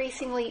becomes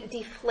increasingly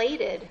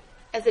deflated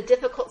as a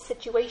difficult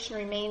situation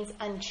remains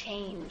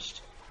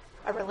unchanged.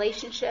 A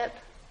relationship,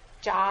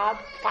 job,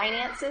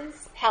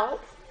 finances,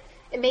 health.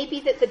 It may be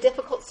that the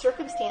difficult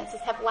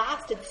circumstances have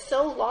lasted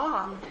so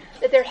long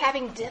that they're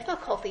having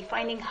difficulty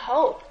finding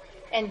hope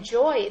and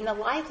joy in the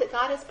life that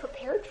God has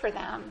prepared for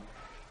them.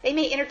 They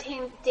may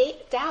entertain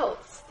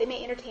doubts. They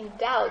may entertain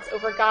doubts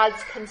over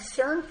God's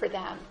concern for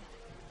them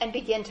and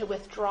begin to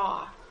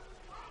withdraw.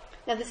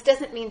 Now, this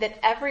doesn't mean that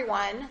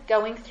everyone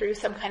going through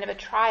some kind of a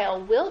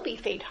trial will be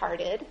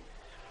faint-hearted,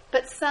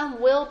 but some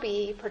will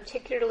be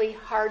particularly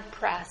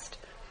hard-pressed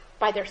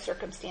by their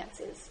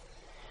circumstances.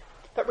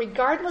 But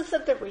regardless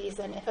of the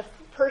reason, if a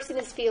person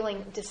is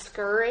feeling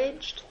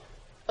discouraged,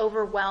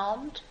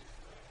 overwhelmed,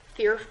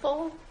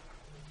 fearful,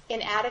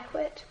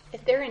 inadequate,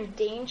 if they're in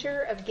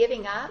danger of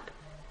giving up,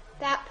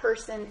 that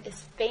person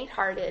is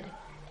faint-hearted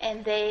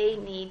and they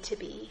need to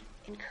be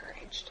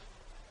encouraged.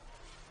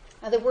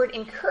 Now, the word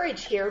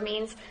encourage here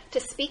means to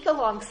speak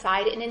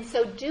alongside, and in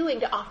so doing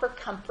to offer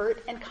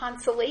comfort and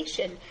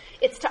consolation.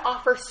 It's to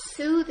offer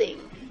soothing,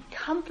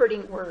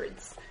 comforting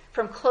words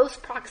from close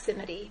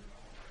proximity.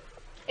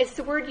 It's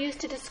the word used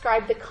to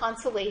describe the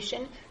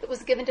consolation that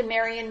was given to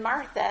Mary and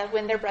Martha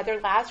when their brother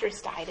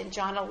Lazarus died in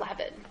John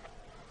 11.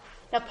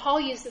 Now,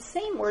 Paul used the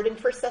same word in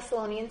 1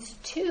 Thessalonians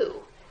 2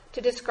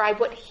 to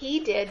describe what he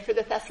did for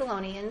the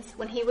Thessalonians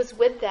when he was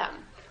with them.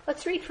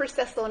 Let's read 1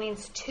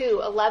 Thessalonians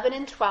 2, 11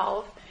 and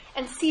 12,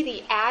 and see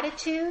the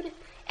attitude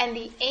and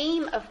the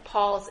aim of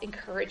Paul's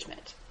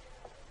encouragement.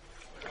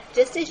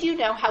 Just as you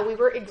know how we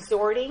were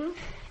exhorting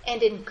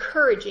and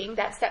encouraging,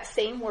 that's that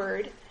same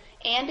word,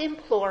 and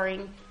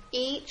imploring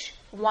each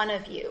one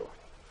of you,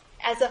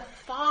 as a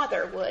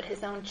father would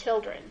his own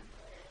children,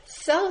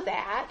 so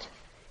that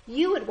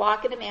you would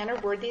walk in a manner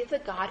worthy of the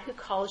God who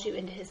calls you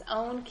into his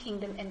own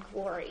kingdom and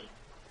glory.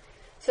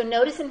 So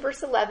notice in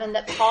verse 11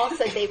 that Paul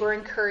said they were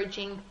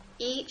encouraging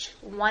each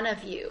one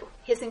of you.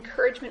 His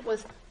encouragement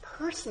was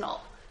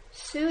personal,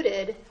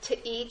 suited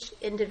to each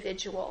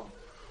individual.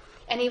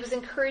 And he was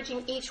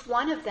encouraging each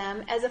one of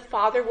them as a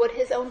father would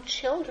his own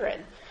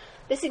children.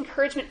 This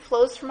encouragement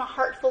flows from a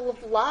heart full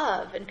of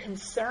love and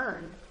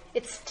concern.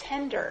 It's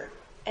tender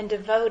and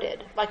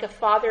devoted, like a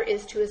father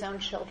is to his own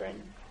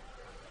children.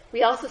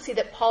 We also see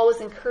that Paul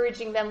was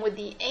encouraging them with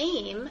the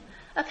aim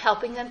of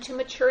helping them to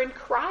mature in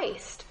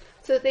Christ,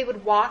 so that they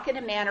would walk in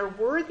a manner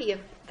worthy of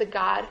the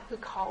God who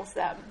calls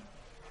them.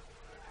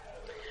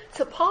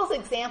 So Paul's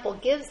example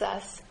gives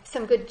us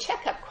some good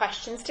checkup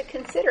questions to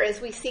consider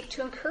as we seek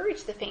to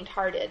encourage the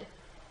faint-hearted.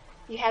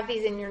 You have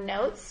these in your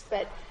notes,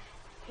 but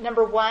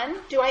number 1,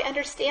 do I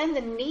understand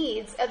the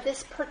needs of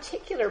this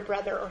particular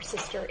brother or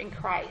sister in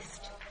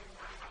Christ?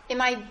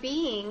 Am I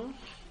being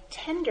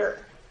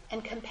tender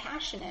and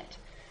compassionate?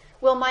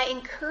 Will my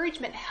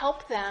encouragement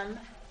help them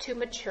to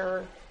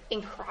mature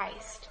in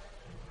Christ?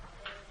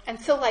 And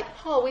so, like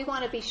Paul, we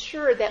want to be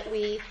sure that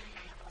we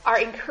are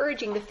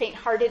encouraging the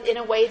faint-hearted in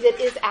a way that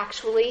is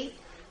actually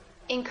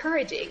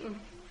encouraging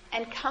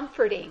and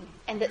comforting,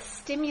 and that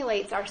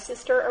stimulates our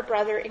sister or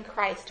brother in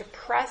Christ to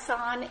press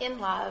on in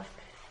love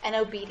and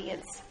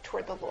obedience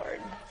toward the Lord.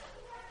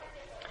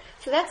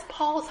 So that's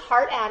Paul's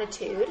heart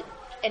attitude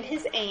and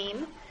his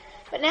aim.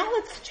 But now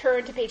let's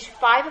turn to page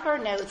 5 of our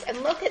notes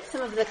and look at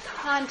some of the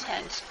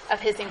content of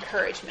his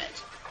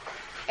encouragement.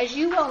 As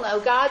you well know,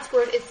 God's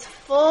word is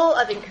full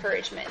of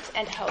encouragement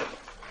and hope.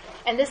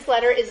 And this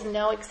letter is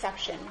no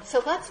exception.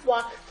 So let's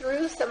walk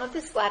through some of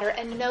this letter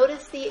and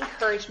notice the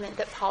encouragement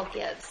that Paul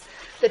gives,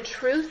 the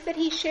truth that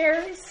he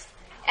shares,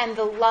 and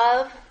the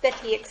love that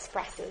he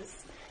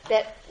expresses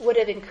that would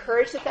have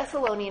encouraged the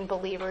Thessalonian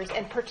believers,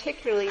 and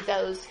particularly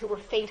those who were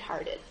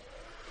faint-hearted.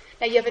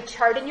 Now, you have a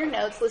chart in your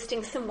notes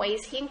listing some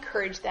ways he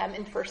encouraged them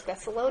in 1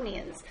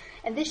 Thessalonians.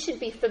 And this should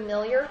be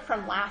familiar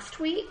from last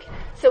week,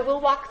 so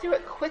we'll walk through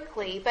it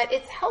quickly, but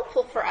it's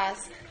helpful for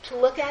us to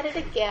look at it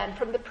again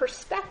from the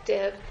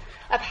perspective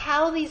of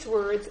how these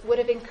words would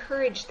have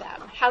encouraged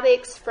them, how they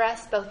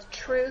express both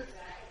truth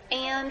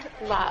and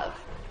love,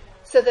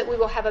 so that we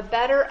will have a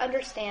better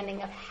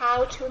understanding of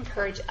how to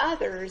encourage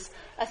others,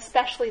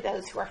 especially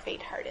those who are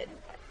faint-hearted.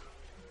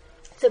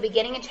 So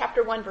beginning in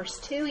chapter 1, verse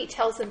 2, he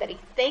tells them that he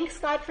thanks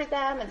God for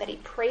them and that he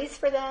prays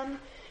for them.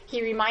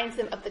 He reminds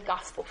them of the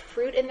gospel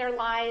fruit in their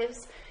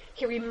lives.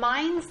 He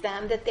reminds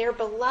them that they're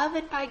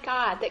beloved by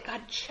God, that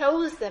God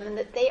chose them, and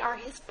that they are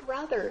his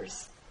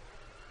brothers.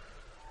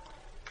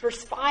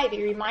 Verse 5,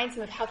 he reminds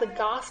them of how the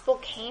gospel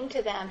came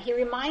to them. He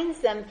reminds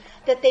them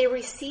that they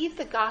received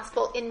the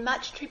gospel in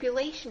much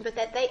tribulation, but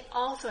that they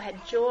also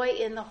had joy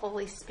in the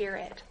Holy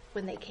Spirit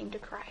when they came to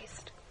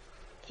Christ.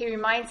 He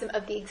reminds them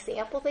of the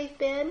example they've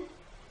been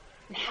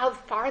and how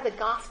far the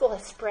gospel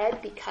has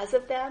spread because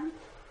of them.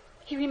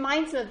 He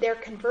reminds them of their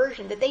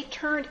conversion, that they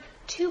turned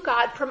to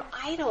God from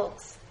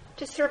idols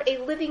to serve a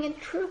living and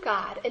true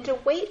God and to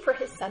wait for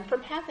his Son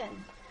from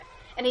heaven.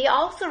 And he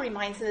also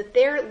reminds them that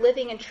their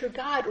living and true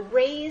God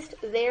raised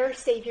their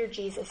Savior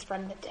Jesus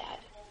from the dead.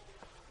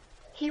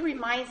 He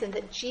reminds them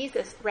that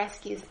Jesus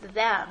rescues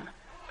them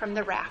from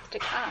the wrath to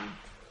come.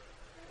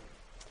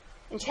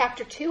 In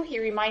chapter 2, he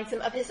reminds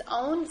them of his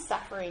own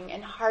suffering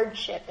and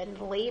hardship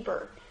and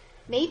labor,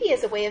 maybe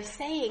as a way of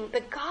saying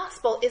the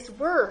gospel is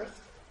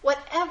worth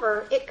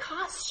whatever it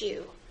costs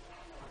you.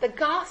 The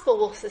gospel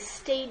will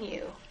sustain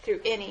you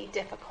through any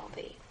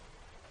difficulty.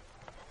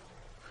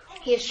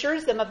 He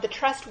assures them of the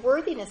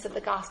trustworthiness of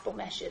the gospel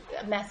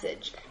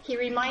message. He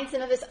reminds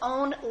them of his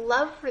own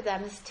love for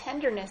them, his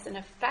tenderness and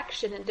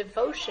affection and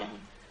devotion,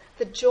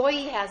 the joy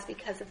he has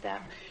because of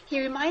them.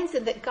 He reminds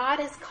them that God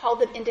has called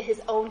them into his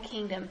own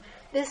kingdom.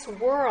 This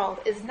world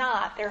is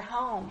not their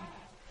home.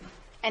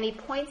 And he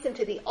points them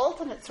to the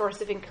ultimate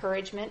source of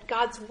encouragement,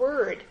 God's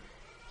word.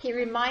 He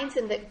reminds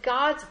them that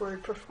God's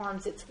word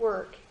performs its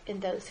work in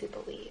those who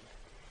believe.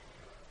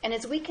 And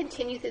as we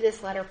continue through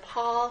this letter,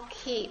 Paul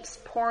keeps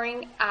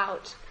pouring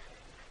out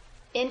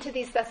into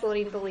these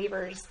Thessalonian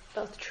believers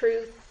both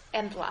truth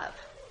and love.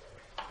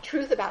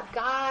 Truth about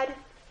God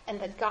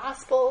and the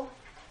gospel,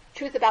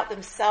 truth about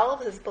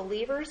themselves as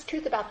believers,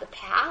 truth about the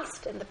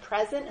past and the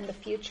present and the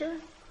future.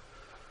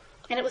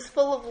 And it was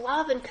full of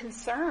love and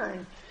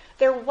concern.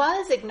 There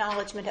was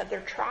acknowledgement of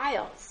their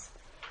trials,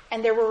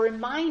 and there were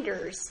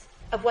reminders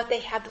of what they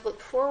had to look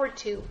forward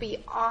to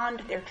beyond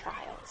their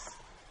trials.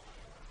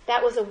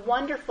 That was a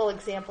wonderful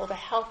example to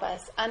help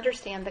us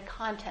understand the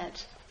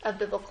content of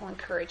biblical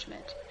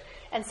encouragement.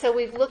 And so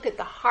we've looked at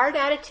the hard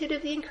attitude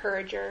of the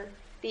encourager,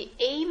 the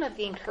aim of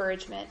the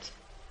encouragement,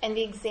 and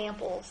the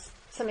examples,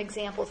 some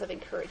examples of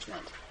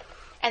encouragement.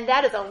 And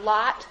that is a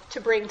lot to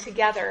bring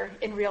together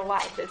in real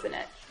life, isn't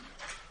it?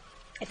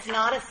 It's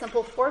not a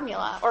simple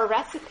formula or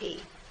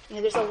recipe.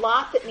 There's a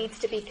lot that needs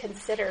to be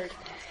considered.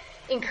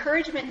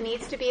 Encouragement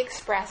needs to be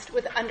expressed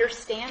with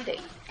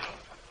understanding.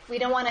 We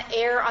don't want to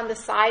err on the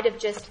side of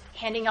just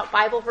handing out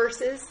Bible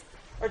verses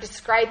or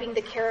describing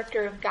the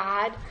character of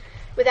God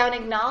without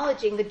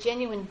acknowledging the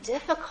genuine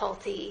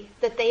difficulty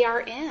that they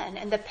are in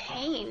and the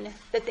pain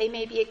that they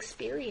may be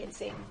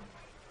experiencing.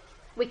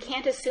 We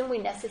can't assume we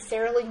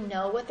necessarily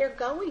know what they're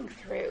going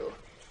through.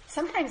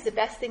 Sometimes the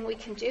best thing we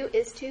can do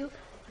is to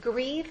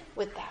grieve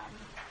with them.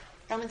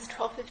 Romans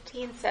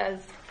 12:15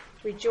 says,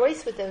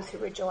 "Rejoice with those who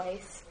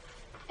rejoice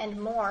and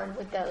mourn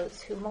with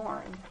those who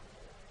mourn."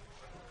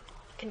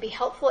 It can be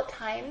helpful at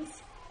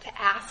times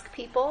to ask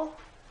people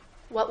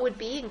what would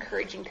be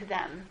encouraging to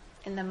them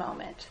in the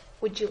moment.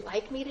 Would you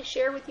like me to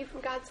share with you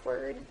from God's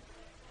word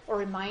or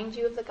remind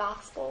you of the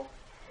gospel?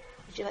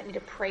 Would you like me to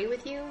pray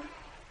with you,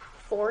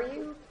 for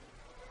you?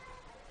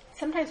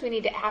 Sometimes we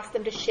need to ask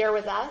them to share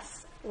with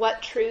us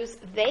what truths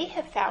they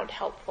have found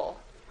helpful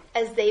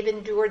as they've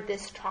endured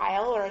this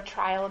trial or a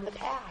trial in the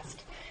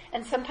past.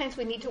 And sometimes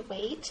we need to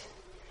wait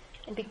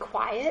and be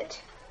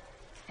quiet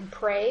and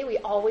pray. We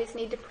always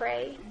need to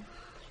pray.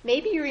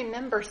 Maybe you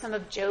remember some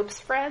of Job's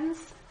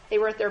friends. They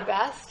were at their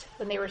best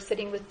when they were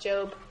sitting with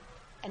Job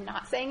and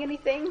not saying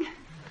anything.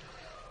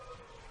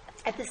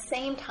 At the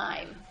same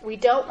time, we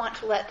don't want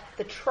to let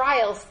the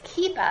trials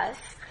keep us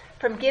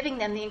from giving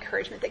them the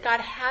encouragement that God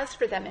has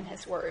for them in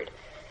his word.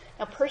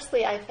 Now,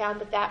 personally, I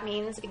found that that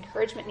means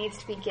encouragement needs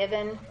to be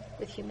given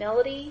with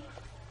humility,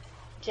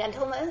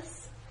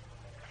 gentleness.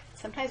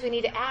 Sometimes we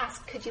need to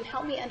ask, could you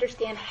help me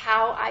understand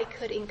how I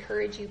could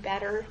encourage you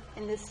better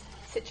in this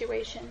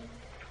situation?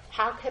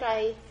 How could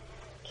I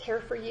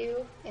care for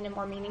you in a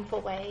more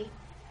meaningful way?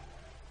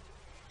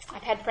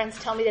 I've had friends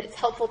tell me that it's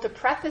helpful to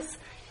preface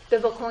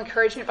biblical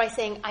encouragement by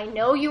saying, I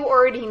know you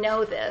already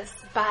know this,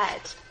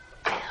 but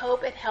I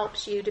hope it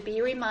helps you to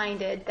be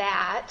reminded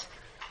that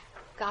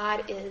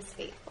God is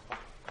faithful.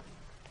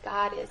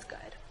 God is good.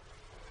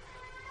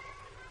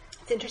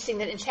 It's interesting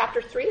that in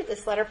chapter 3 of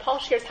this letter, Paul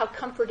shares how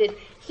comforted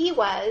he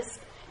was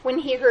when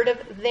he heard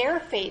of their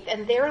faith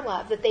and their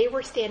love, that they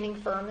were standing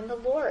firm in the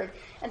Lord.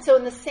 And so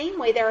in the same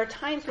way, there are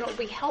times when it would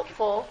be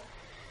helpful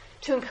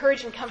to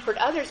encourage and comfort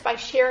others by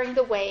sharing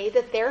the way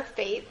that their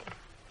faith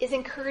is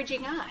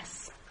encouraging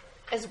us,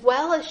 as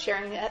well as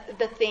sharing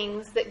the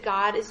things that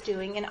God is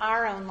doing in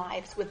our own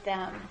lives with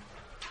them.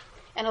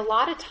 And a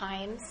lot of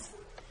times,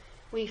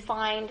 we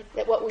find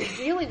that what we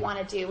really want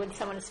to do when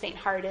someone is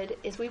faint-hearted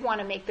is we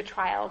want to make the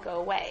trial go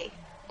away,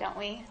 don't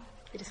we?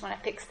 We just want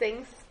to fix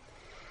things.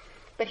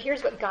 But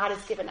here's what God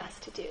has given us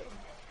to do.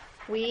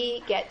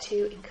 We get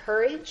to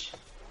encourage,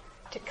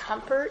 to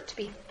comfort, to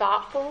be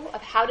thoughtful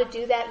of how to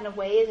do that in a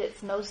way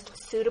that's most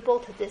suitable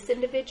to this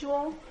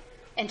individual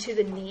and to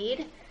the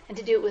need, and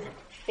to do it with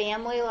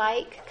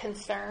family-like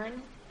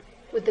concern,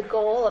 with the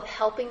goal of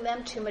helping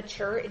them to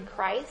mature in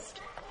Christ.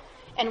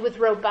 and with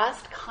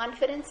robust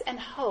confidence and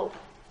hope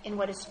in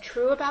what is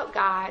true about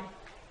God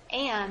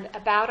and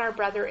about our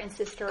brother and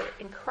sister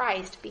in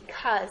Christ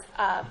because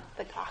of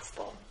the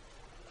gospel.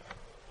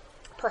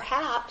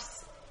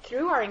 Perhaps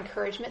through our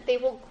encouragement, they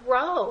will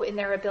grow in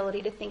their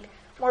ability to think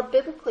more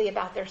biblically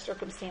about their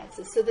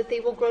circumstances so that they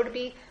will grow to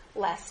be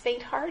less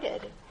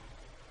faint-hearted.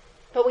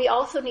 But we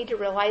also need to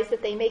realize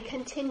that they may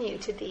continue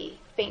to be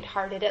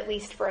faint-hearted, at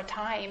least for a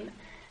time.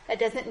 That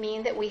doesn't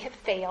mean that we have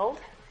failed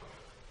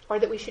or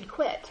that we should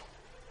quit.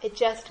 It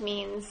just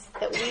means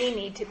that we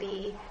need to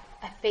be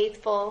a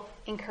faithful,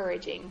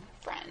 encouraging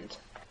friend.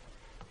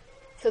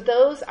 So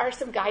those are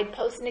some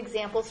guideposts and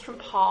examples from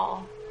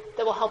Paul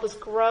that will help us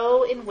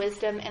grow in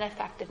wisdom and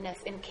effectiveness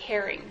in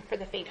caring for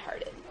the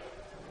faint-hearted.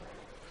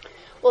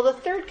 Well, the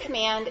third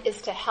command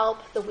is to help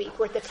the weak.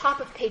 We're at the top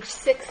of page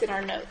 6 in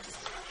our notes.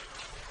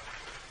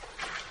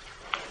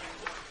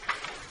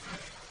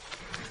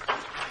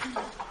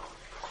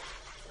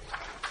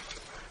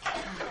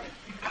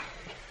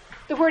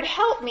 The word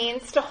help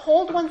means to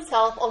hold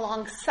oneself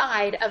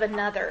alongside of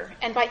another.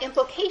 And by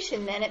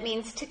implication, then, it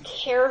means to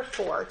care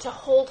for, to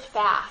hold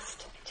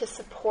fast, to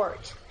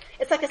support.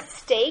 It's like a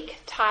stake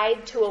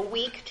tied to a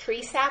weak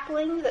tree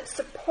sapling that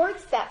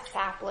supports that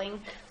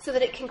sapling so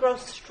that it can grow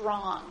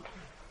strong.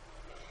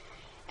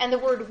 And the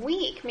word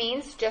weak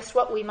means just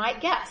what we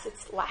might guess.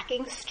 It's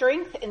lacking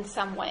strength in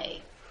some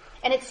way.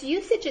 And its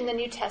usage in the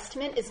New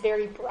Testament is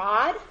very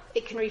broad.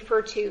 It can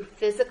refer to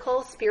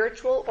physical,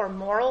 spiritual, or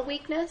moral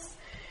weakness.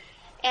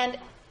 And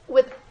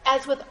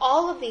as with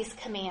all of these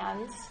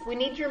commands, we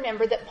need to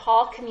remember that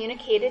Paul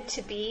communicated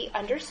to be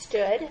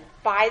understood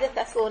by the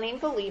Thessalonian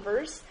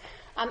believers,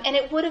 and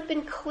it would have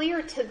been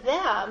clear to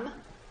them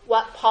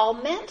what Paul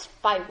meant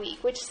by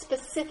weak, which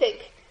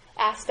specific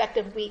aspect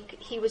of weak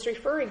he was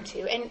referring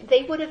to, and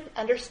they would have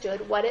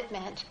understood what it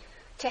meant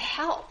to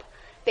help,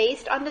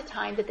 based on the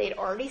time that they'd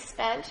already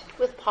spent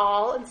with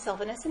Paul and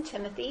Silvanus and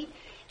Timothy,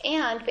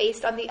 and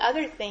based on the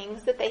other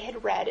things that they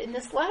had read in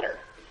this letter.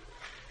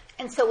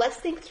 And so let's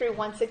think through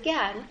once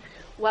again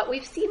what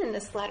we've seen in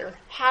this letter.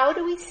 How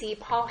do we see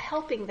Paul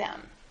helping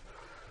them?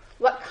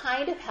 What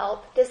kind of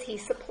help does he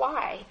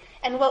supply?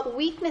 And what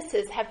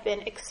weaknesses have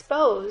been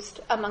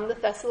exposed among the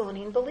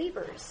Thessalonian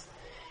believers?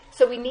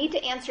 So we need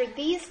to answer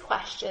these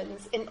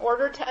questions in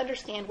order to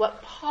understand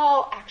what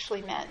Paul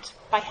actually meant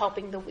by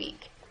helping the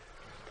weak.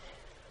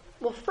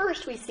 Well,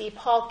 first we see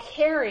Paul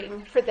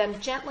caring for them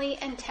gently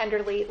and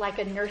tenderly like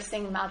a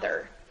nursing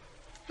mother.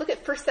 Look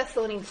at 1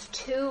 Thessalonians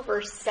 2,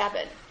 verse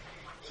 7.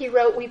 He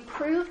wrote, "We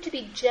prove to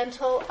be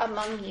gentle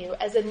among you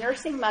as a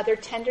nursing mother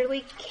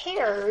tenderly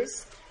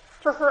cares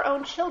for her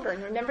own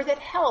children." Remember that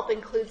help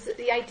includes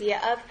the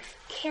idea of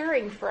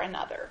caring for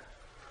another.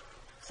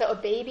 So a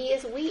baby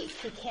is weak.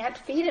 He can't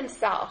feed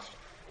himself.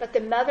 But the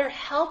mother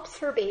helps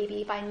her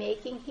baby by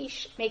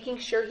making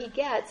sure he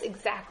gets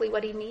exactly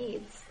what he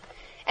needs.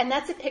 And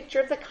that's a picture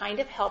of the kind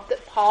of help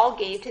that Paul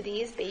gave to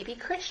these baby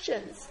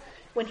Christians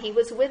when he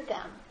was with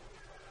them.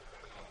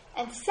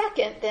 And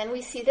second, then,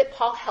 we see that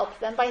Paul helped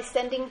them by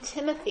sending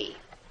Timothy.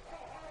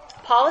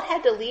 Paul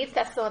had to leave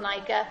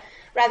Thessalonica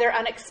rather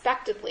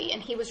unexpectedly,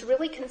 and he was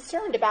really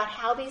concerned about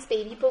how these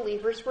baby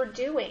believers were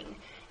doing.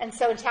 And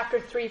so in chapter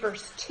 3,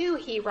 verse 2,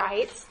 he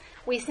writes,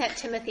 "We sent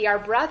Timothy, our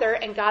brother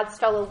and God's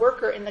fellow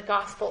worker in the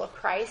gospel of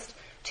Christ,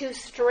 to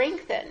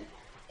strengthen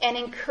and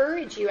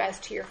encourage you as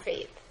to your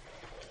faith."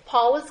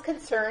 Paul was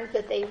concerned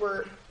that they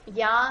were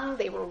young,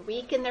 they were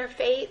weak in their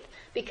faith,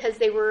 because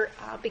they were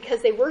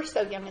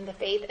so young in the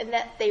faith, and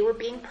that they were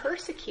being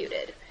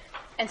persecuted.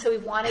 And so he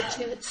wanted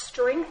to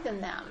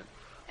strengthen them.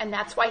 And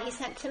that's why he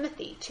sent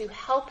Timothy, to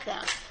help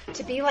them,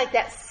 to be like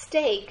that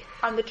stake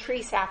on the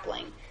tree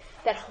sapling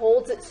that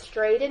holds it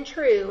straight and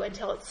true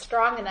until it's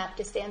strong enough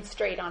to stand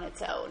straight on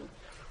its own.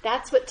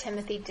 That's what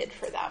Timothy did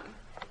for them.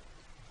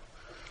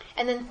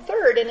 And then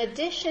third, in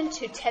addition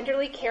to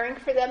tenderly caring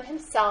for them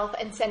himself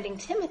and sending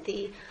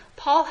Timothy,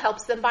 Paul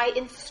helps them by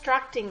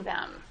instructing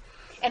them.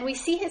 And we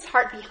see his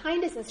heart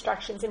behind his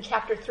instructions in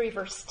chapter 3,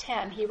 verse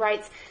 10. He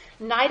writes,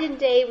 "Night and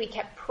day we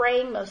kept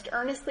praying most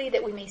earnestly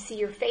that we may see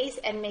your face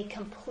and may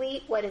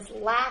complete what is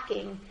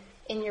lacking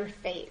in your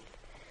faith."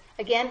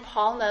 Again,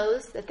 Paul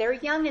knows that they're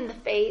young in the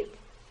faith,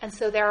 and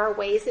so there are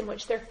ways in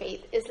which their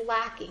faith is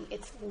lacking.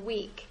 It's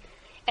weak.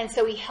 And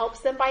so he helps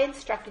them by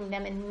instructing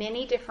them in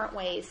many different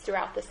ways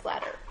throughout this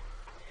letter.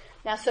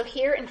 Now, so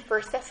here in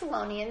 1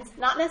 Thessalonians,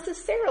 not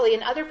necessarily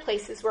in other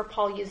places where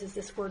Paul uses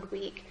this word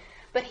weak,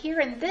 but here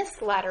in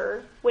this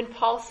letter, when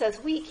Paul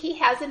says weak, he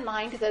has in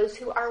mind those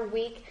who are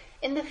weak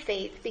in the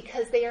faith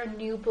because they are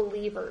new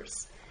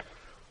believers.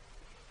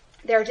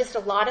 There are just a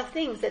lot of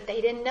things that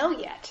they didn't know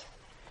yet.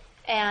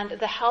 And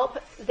the help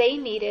they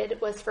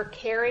needed was for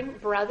caring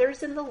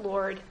brothers in the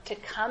Lord to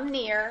come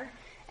near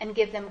and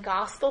give them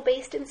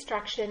gospel-based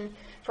instruction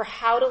for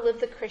how to live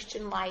the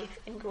Christian life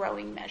in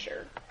growing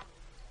measure.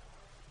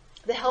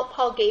 The help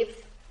Paul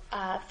gave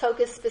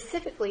focused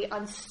specifically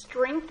on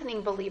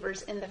strengthening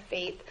believers in the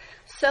faith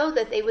so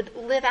that they would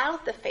live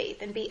out the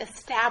faith and be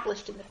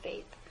established in the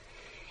faith.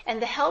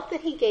 And the help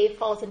that he gave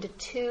falls into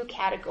two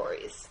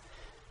categories.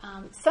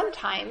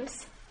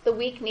 Sometimes the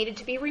weak needed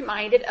to be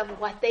reminded of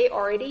what they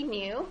already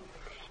knew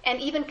and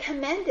even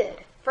commended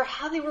for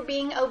how they were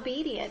being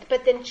obedient,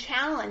 but then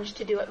challenged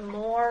to do it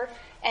more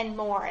and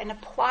more and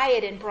apply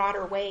it in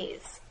broader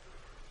ways.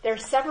 There are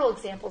several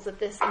examples of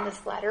this in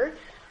this letter.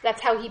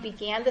 That's how he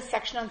began the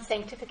section on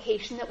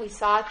sanctification that we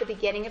saw at the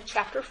beginning of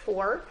chapter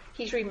 4.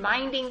 He's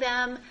reminding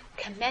them,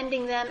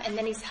 commending them, and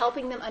then he's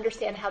helping them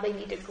understand how they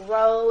need to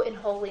grow in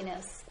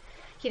holiness.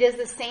 He does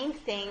the same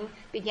thing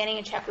beginning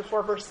in chapter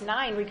 4, verse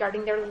 9,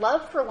 regarding their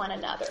love for one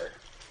another.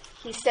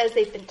 He says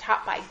they've been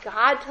taught by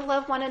God to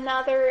love one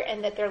another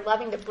and that they're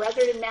loving the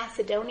brethren in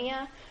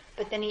Macedonia,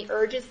 but then he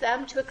urges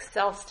them to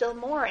excel still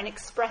more and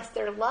express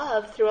their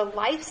love through a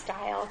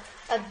lifestyle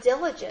of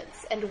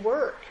diligence and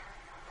work.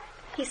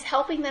 He's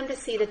helping them to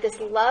see that this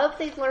love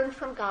they've learned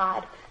from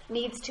God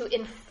needs to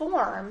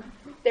inform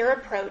their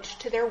approach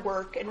to their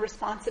work and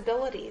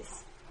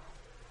responsibilities.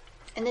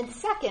 And then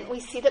second, we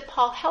see that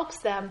Paul helps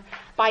them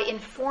by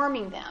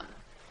informing them.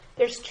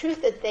 There's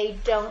truth that they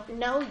don't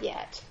know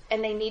yet,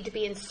 and they need to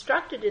be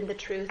instructed in the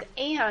truth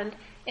and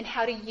in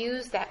how to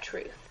use that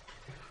truth.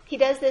 He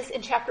does this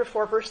in chapter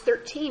 4, verse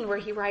 13, where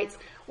he writes,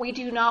 "We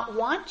do not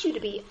want you to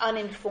be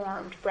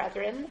uninformed,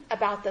 brethren,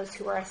 about those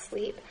who are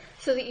asleep,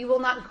 so that you will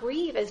not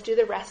grieve as do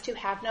the rest who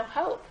have no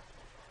hope."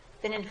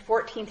 Then in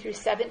 14 through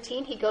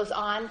 17, he goes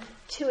on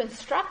to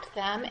instruct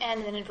them,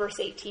 and then in verse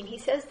 18, he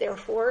says,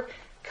 "Therefore,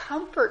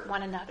 comfort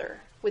one another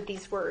with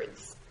these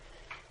words."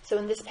 So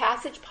in this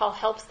passage, Paul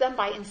helps them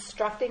by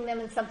instructing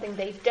them in something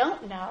they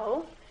don't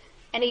know,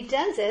 and he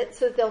does it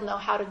so that they'll know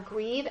how to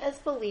grieve as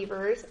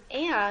believers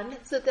and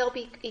so that they'll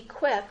be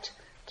equipped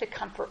to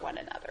comfort one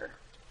another.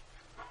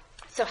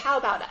 So how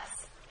about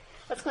us?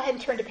 Let's go ahead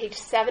and turn to page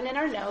 7 in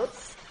our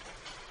notes.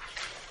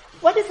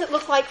 What does it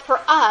look like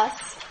for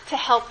us to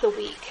help the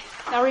weak?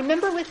 Now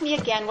remember with me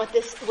again what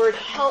this word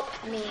help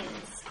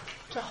means.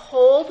 To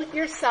hold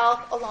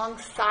yourself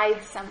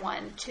alongside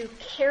someone, to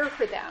care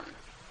for them.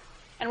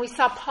 And we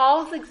saw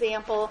Paul's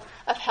example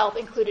of help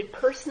included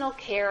personal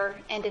care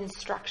and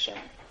instruction.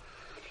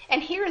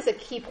 And here is a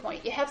key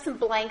point. You have some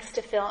blanks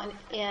to fill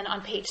in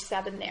on page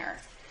 7 there.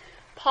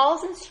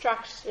 Paul's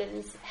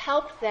instructions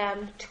helped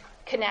them to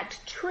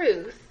connect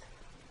truth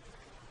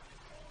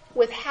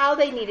with how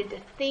they needed to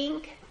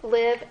think,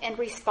 live, and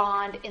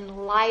respond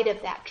in light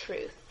of that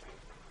truth.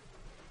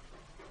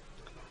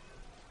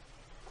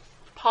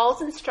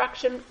 Paul's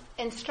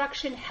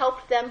instruction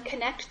helped them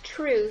connect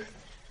truth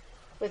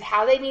with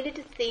how they needed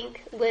to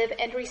think, live,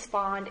 and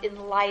respond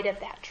in light of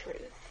that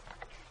truth.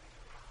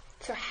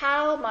 So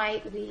how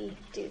might we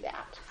do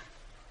that?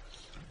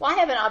 Well, I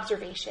have an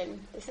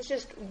observation. This is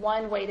just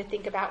one way to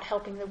think about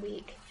helping the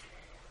weak.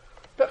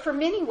 But for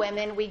many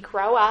women, we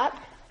grow up,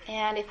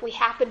 and if we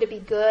happen to be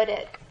good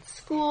at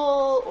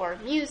school or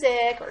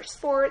music or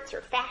sports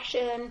or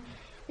fashion,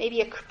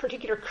 maybe a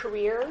particular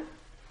career,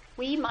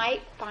 we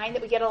might find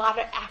that we get a lot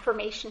of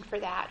affirmation for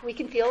that. We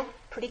can feel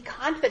pretty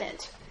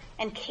confident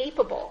and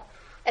capable,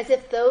 as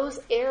if those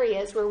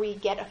areas where we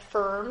get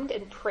affirmed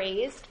and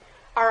praised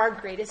are our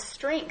greatest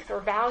strength or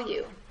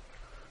value.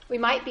 We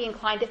might be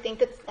inclined to think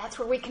that that's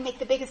where we can make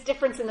the biggest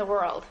difference in the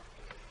world.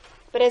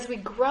 But as we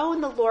grow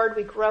in the Lord,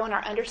 we grow in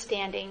our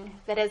understanding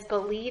that as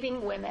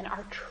believing women,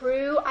 our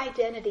true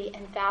identity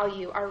and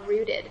value are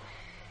rooted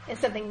in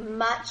something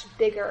much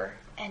bigger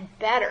and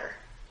better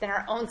than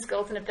our own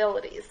skills and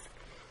abilities.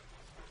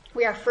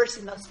 We are first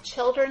and most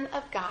children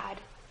of God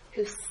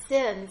whose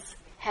sins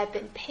have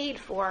been paid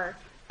for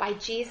by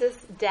Jesus'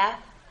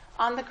 death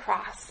on the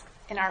cross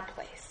in our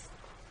place.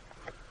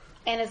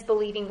 And as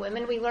believing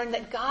women, we learn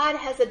that God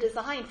has a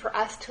design for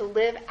us to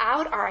live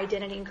out our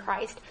identity in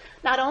Christ,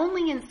 not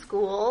only in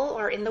school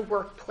or in the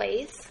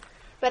workplace,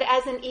 but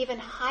as an even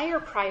higher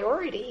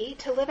priority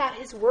to live out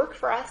his work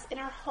for us in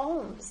our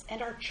homes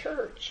and our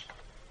church.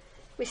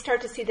 We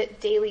start to see that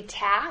daily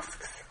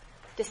tasks,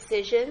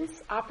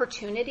 decisions,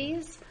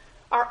 opportunities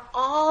are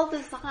all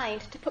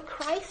designed to put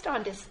Christ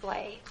on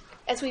display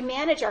as we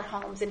manage our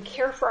homes and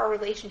care for our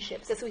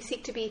relationships, as we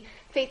seek to be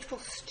faithful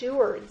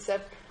stewards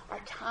of our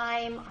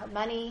time, our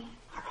money,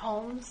 our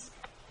homes.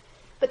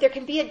 But there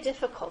can be a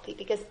difficulty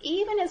because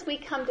even as we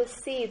come to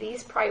see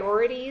these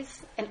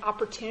priorities and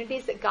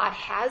opportunities that God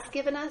has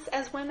given us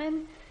as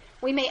women,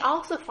 we may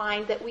also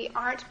find that we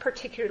aren't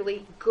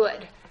particularly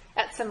good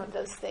at some of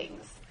those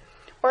things,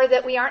 or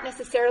that we aren't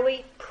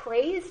necessarily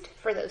praised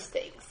for those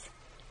things.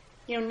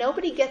 You know,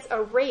 nobody gets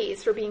a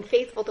raise for being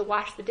faithful to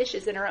wash the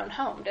dishes in her own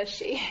home, does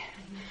she?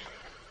 Mm-hmm.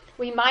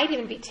 We might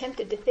even be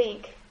tempted to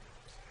think,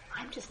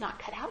 I'm just not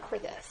cut out for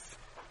this.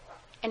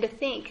 And to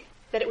think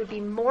that it would be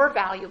more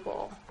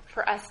valuable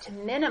for us to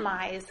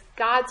minimize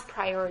God's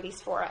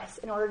priorities for us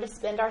in order to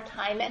spend our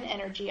time and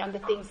energy on the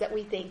things that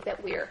we think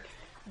that we're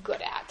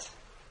good at.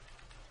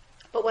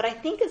 But what I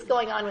think is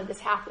going on when this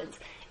happens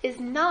is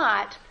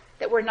not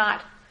that we're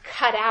not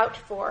cut out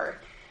for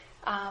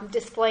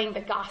displaying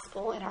the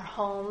gospel in our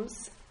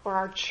homes or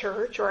our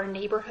church or our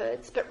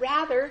neighborhoods, but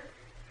rather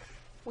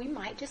we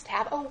might just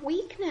have a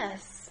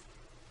weakness.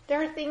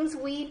 There are things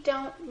we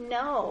don't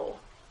know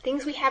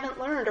things we haven't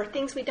learned, or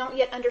things we don't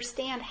yet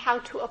understand how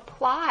to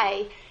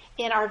apply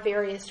in our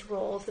various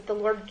roles that the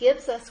Lord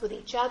gives us with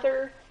each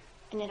other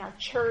and in our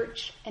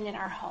church and in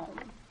our home.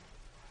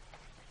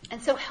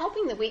 And so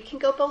helping the weak can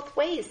go both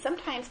ways.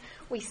 Sometimes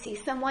we see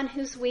someone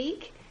who's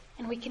weak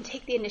and we can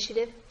take the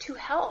initiative to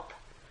help.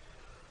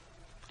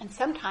 And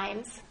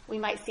sometimes we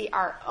might see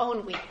our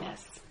own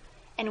weakness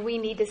and we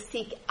need to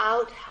seek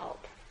out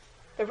help.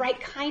 The right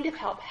kind of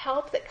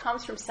help that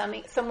comes from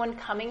someone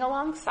coming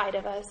alongside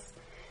of us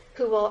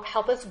who will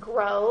help us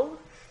grow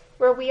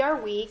where we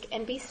are weak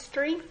and be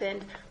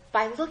strengthened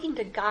by looking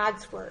to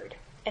God's word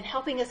and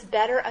helping us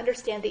better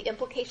understand the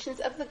implications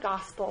of the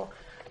gospel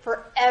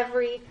for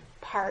every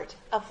part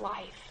of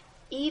life,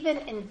 even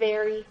in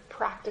very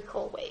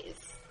practical ways.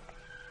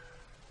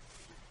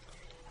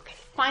 Okay,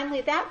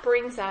 finally, that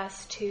brings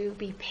us to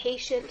be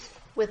patient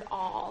with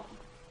all.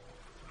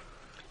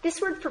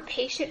 This word for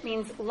patient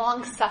means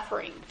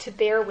long-suffering, to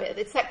bear with.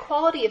 It's that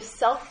quality of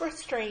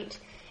self-restraint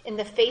in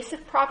the face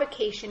of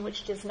provocation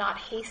which does not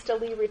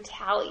hastily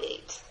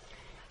retaliate.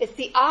 It's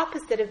the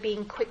opposite of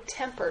being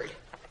quick-tempered.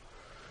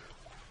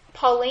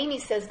 Paul Laney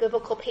says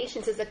biblical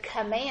patience is a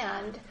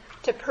command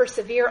to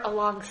persevere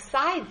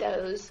alongside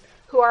those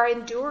who are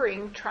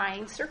enduring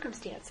trying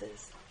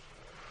circumstances.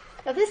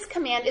 Now, this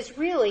command is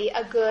really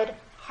a good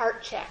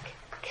heart check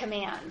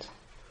command.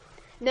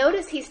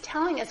 Notice he's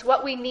telling us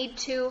what we need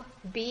to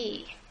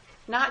be,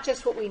 not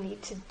just what we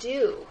need to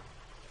do.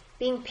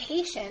 Being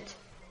patient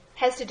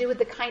has to do with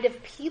the kind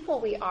of people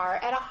we are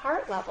at a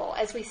heart level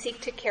as we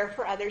seek to care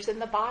for others in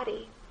the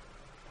body.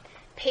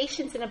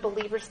 Patience in a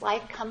believer's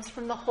life comes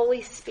from the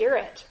Holy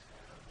Spirit.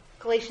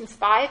 Galatians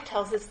 5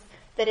 tells us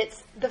that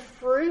it's the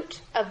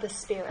fruit of the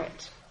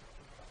Spirit.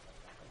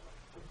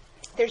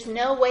 There's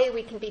no way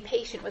we can be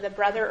patient with a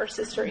brother or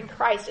sister in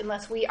Christ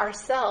unless we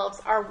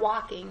ourselves are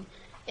walking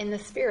in the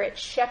Spirit,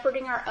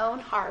 shepherding our own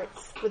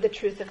hearts with the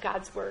truth of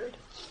God's word.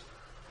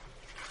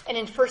 And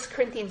in 1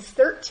 Corinthians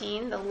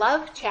 13, the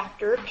love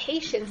chapter,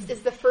 patience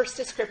is the first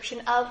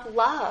description of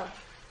love.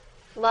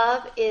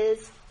 Love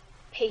is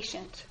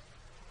patient.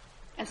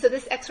 And so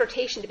this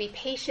exhortation to be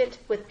patient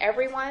with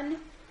everyone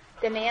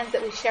demands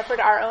that we shepherd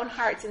our own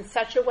hearts in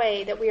such a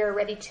way that we are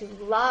ready to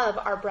love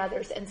our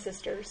brothers and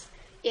sisters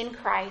in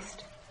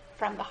Christ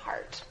from the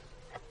heart.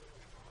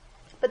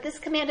 But this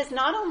command is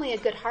not only a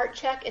good heart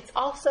check, it's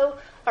also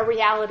a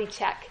reality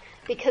check,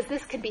 because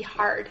this can be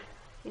hard.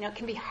 It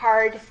can be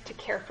hard to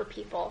care for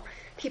people.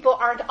 People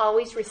aren't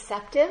always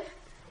receptive.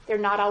 They're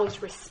not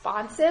always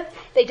responsive.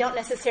 They don't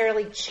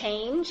necessarily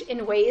change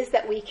in ways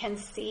that we can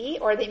see,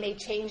 or they may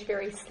change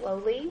very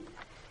slowly.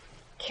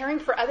 Caring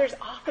for others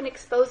often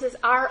exposes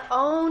our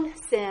own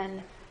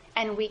sin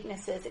and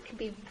weaknesses. It can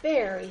be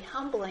very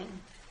humbling.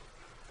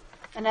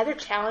 Another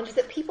challenge is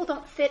that people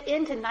don't fit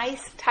into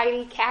nice,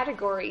 tidy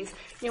categories.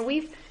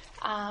 We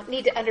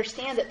need to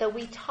understand that though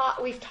we've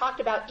talked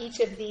about each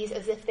of these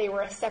as if they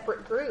were a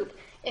separate group,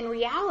 in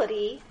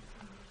reality,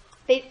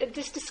 they're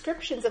just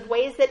descriptions of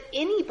ways that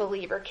any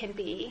believer can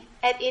be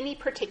at any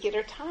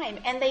particular time,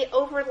 and they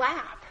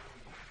overlap.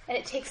 And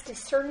it takes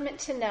discernment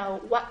to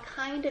know what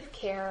kind of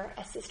care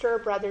a sister or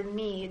brother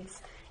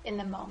needs in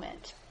the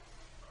moment.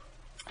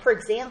 For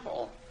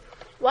example,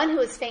 one who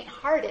is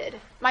faint-hearted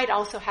might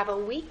also have a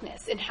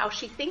weakness in how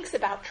she thinks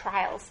about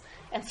trials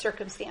and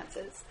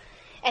circumstances.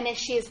 And as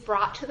she is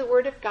brought to the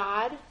Word of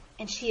God,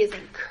 and she is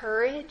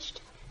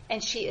encouraged,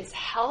 and she is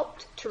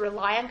helped to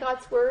rely on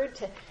God's Word,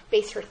 to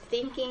base her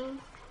thinking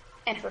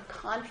and her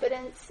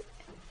confidence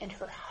and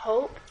her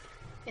hope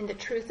in the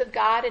truth of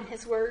God and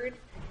His Word,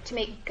 to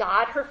make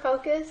God her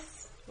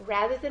focus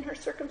rather than her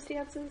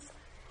circumstances,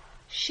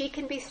 she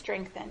can be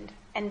strengthened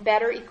and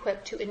better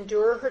equipped to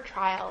endure her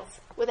trials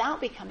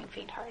without becoming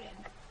faint-hearted.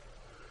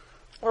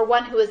 Or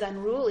one who is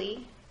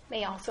unruly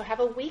may also have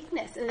a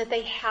weakness in that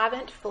they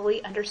haven't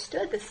fully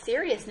understood the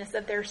seriousness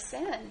of their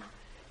sin.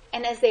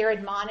 And as they are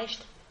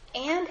admonished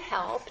and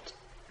helped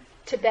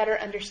to better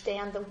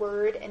understand the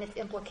word and its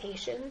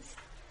implications,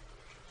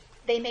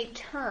 they may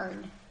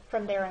turn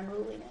from their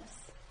unruliness.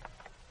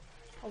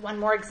 One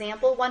more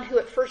example, one who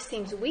at first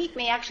seems weak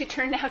may actually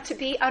turn out to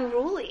be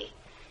unruly.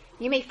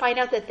 You may find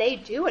out that they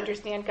do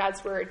understand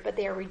God's word, but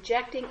they are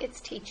rejecting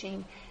its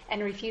teaching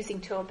and refusing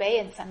to obey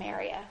in some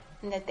area,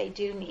 and that they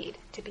do need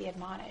to be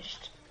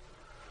admonished.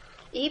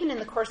 Even in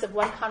the course of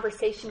one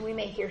conversation, we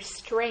may hear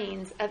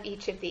strains of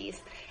each of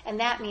these, and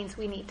that means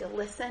we need to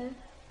listen,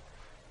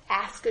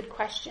 ask good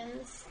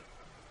questions,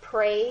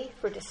 pray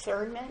for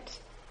discernment,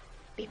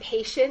 be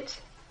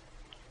patient,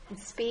 and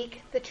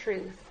speak the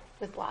truth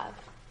with love.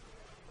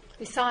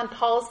 We saw in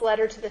Paul's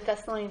letter to the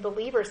Thessalonian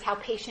believers how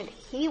patient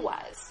he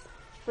was.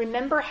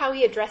 Remember how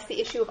he addressed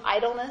the issue of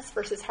idleness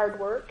versus hard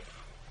work?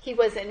 He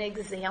was an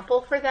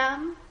example for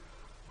them.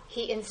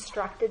 He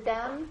instructed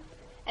them.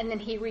 And then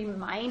he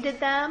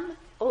reminded them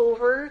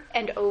over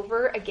and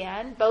over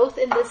again, both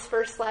in this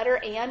first letter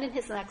and in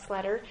his next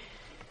letter.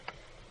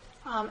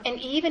 And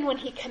even when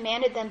he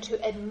commanded them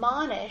to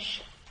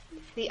admonish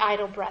the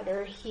idle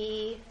brother,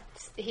 he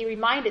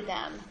reminded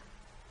them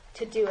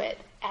to do it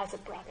as a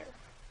brother.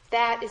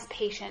 That is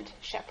patient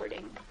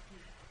shepherding.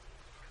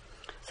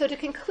 So to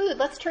conclude,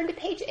 let's turn to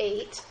page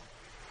 8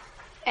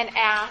 and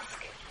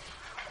ask,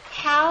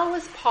 how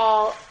was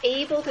Paul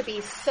able to be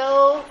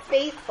so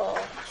faithful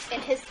in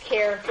his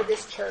care for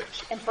this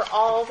church and for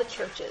all the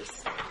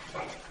churches?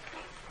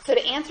 So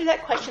to answer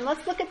that question,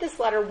 let's look at this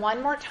letter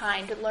one more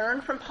time to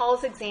learn from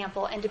Paul's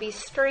example and to be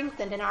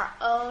strengthened in our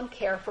own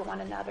care for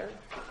one another.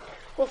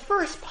 Well,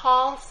 first,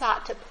 Paul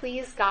sought to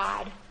please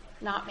God,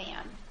 not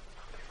man.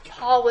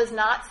 Paul was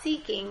not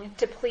seeking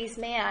to please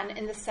man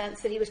in the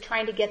sense that he was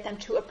trying to get them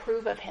to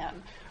approve of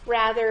him.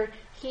 Rather,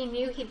 he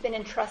knew he'd been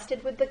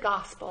entrusted with the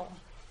gospel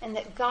and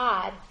that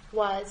God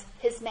was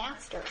his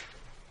master.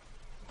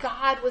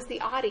 God was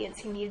the audience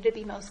he needed to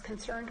be most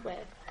concerned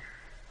with.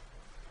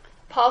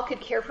 Paul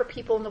could care for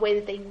people in the way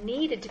that they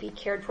needed to be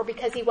cared for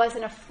because he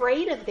wasn't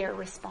afraid of their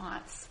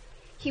response.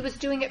 He was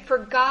doing it for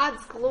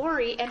God's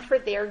glory and for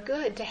their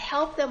good, to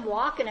help them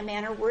walk in a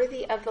manner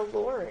worthy of the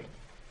Lord.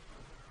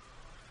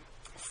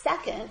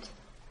 Second,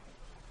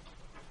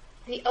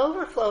 the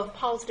overflow of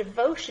Paul's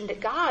devotion to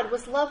God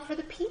was love for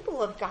the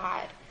people of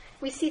God.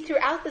 We see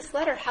throughout this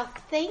letter how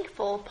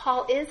thankful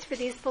Paul is for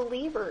these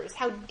believers,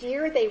 how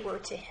dear they were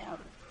to him,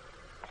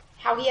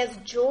 how he has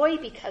joy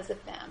because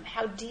of them,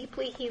 how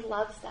deeply he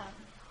loves them.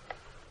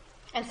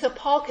 And so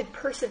Paul could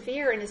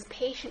persevere in his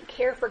patient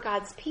care for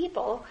God's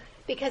people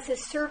because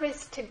his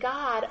service to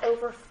God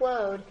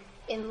overflowed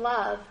in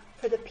love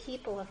for the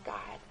people of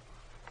God.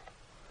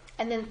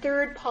 And then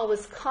third, Paul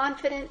was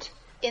confident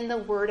in the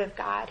Word of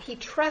God. He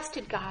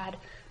trusted God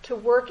to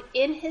work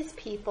in his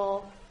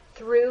people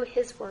through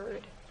his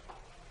Word.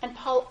 And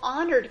Paul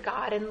honored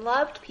God and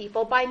loved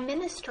people by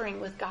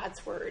ministering with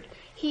God's Word.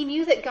 He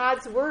knew that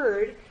God's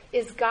Word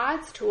is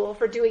God's tool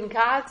for doing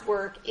God's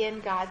work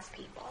in God's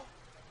people.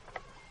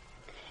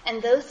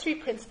 And those three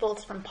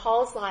principles from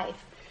Paul's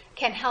life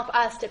can help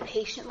us to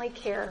patiently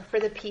care for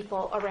the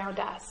people around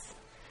us.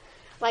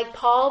 Like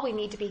Paul, we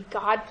need to be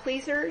God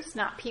pleasers,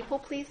 not people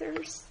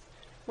pleasers.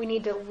 We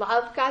need to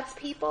love God's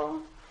people,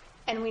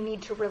 and we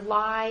need to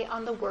rely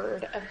on the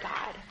Word of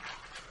God.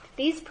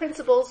 These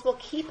principles will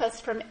keep us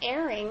from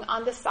erring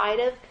on the side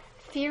of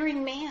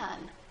fearing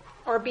man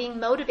or being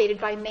motivated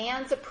by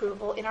man's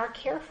approval in our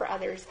care for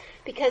others.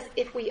 Because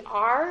if we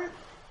are,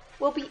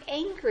 we'll be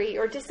angry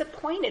or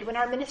disappointed when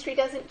our ministry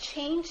doesn't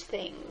change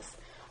things,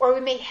 or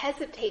we may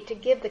hesitate to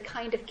give the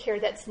kind of care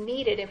that's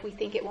needed if we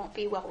think it won't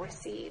be well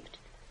received.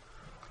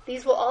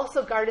 These will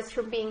also guard us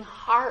from being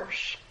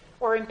harsh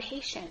or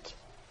impatient.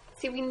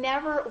 See, we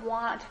never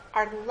want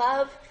our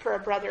love for a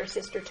brother or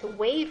sister to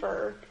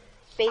waver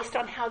based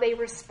on how they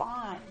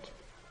respond,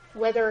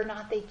 whether or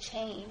not they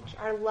change.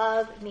 Our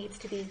love needs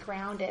to be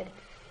grounded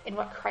in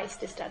what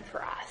Christ has done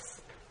for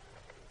us.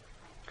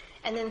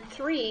 And then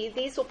 3,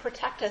 these will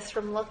protect us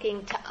from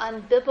looking to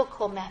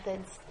unbiblical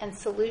methods and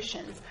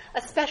solutions,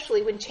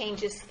 especially when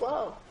change is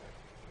slow.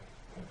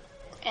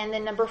 And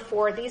then number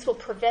 4, these will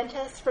prevent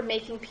us from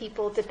making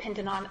people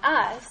dependent on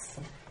us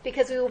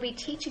because we will be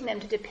teaching them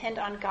to depend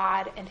on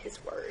God and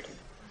His Word.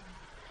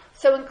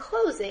 So in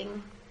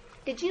closing,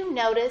 did you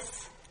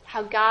notice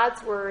how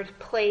God's Word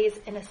plays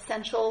an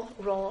essential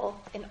role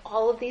in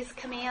all of these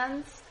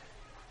commands?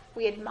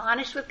 We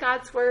admonish with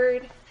God's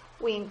Word.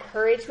 We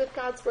encourage with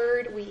God's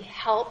Word. We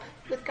help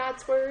with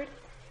God's Word.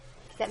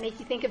 Does that make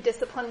you think of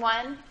discipline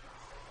 1?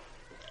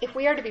 If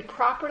we are to be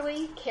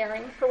properly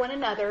caring for one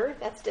another,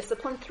 that's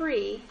discipline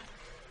 3.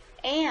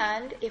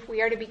 And if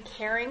we are to be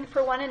caring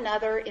for one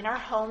another in our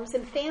homes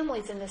and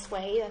families in this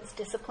way, that's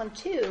discipline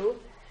 2,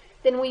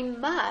 then we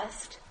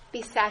must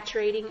be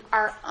saturating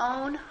our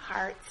own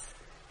hearts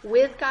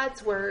with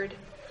God's Word,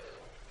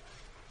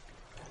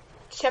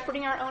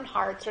 shepherding our own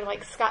hearts, or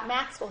like Scott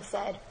Maxwell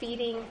said,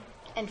 feeding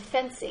and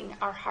fencing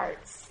our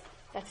hearts.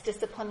 That's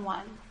discipline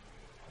 1.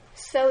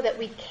 So that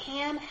we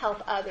can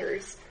help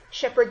others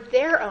shepherd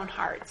their own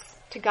hearts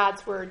to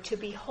God's Word, to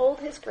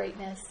behold His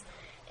greatness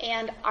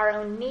and our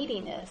own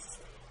neediness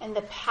and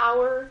the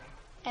power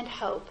and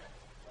hope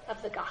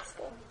of the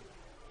gospel.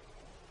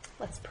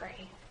 Let's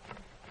pray.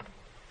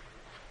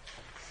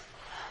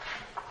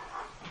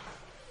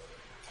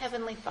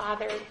 Heavenly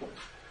Father,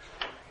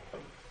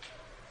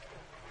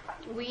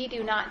 we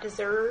do not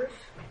deserve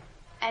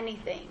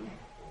anything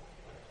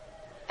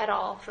at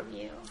all from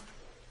you.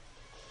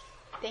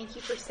 Thank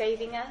you for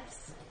saving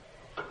us.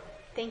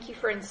 Thank you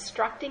for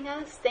instructing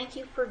us. Thank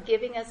you for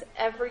giving us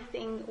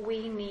everything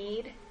we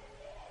need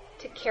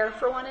to care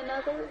for one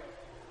another.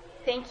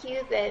 Thank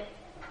you that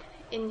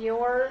in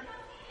your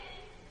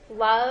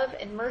love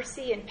and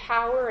mercy and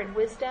power and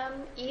wisdom,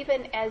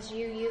 even as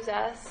you use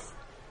us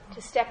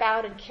to step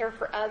out and care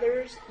for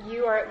others,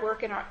 you are at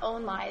work in our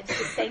own lives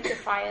to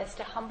sanctify us,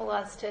 to humble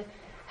us, to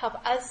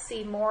help us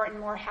see more and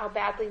more how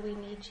badly we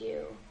need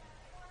you.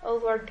 Oh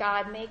Lord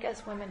God, make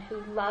us women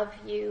who love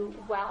you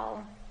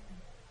well,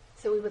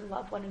 so we would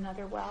love one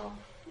another well.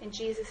 In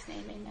Jesus'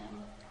 name,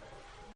 amen.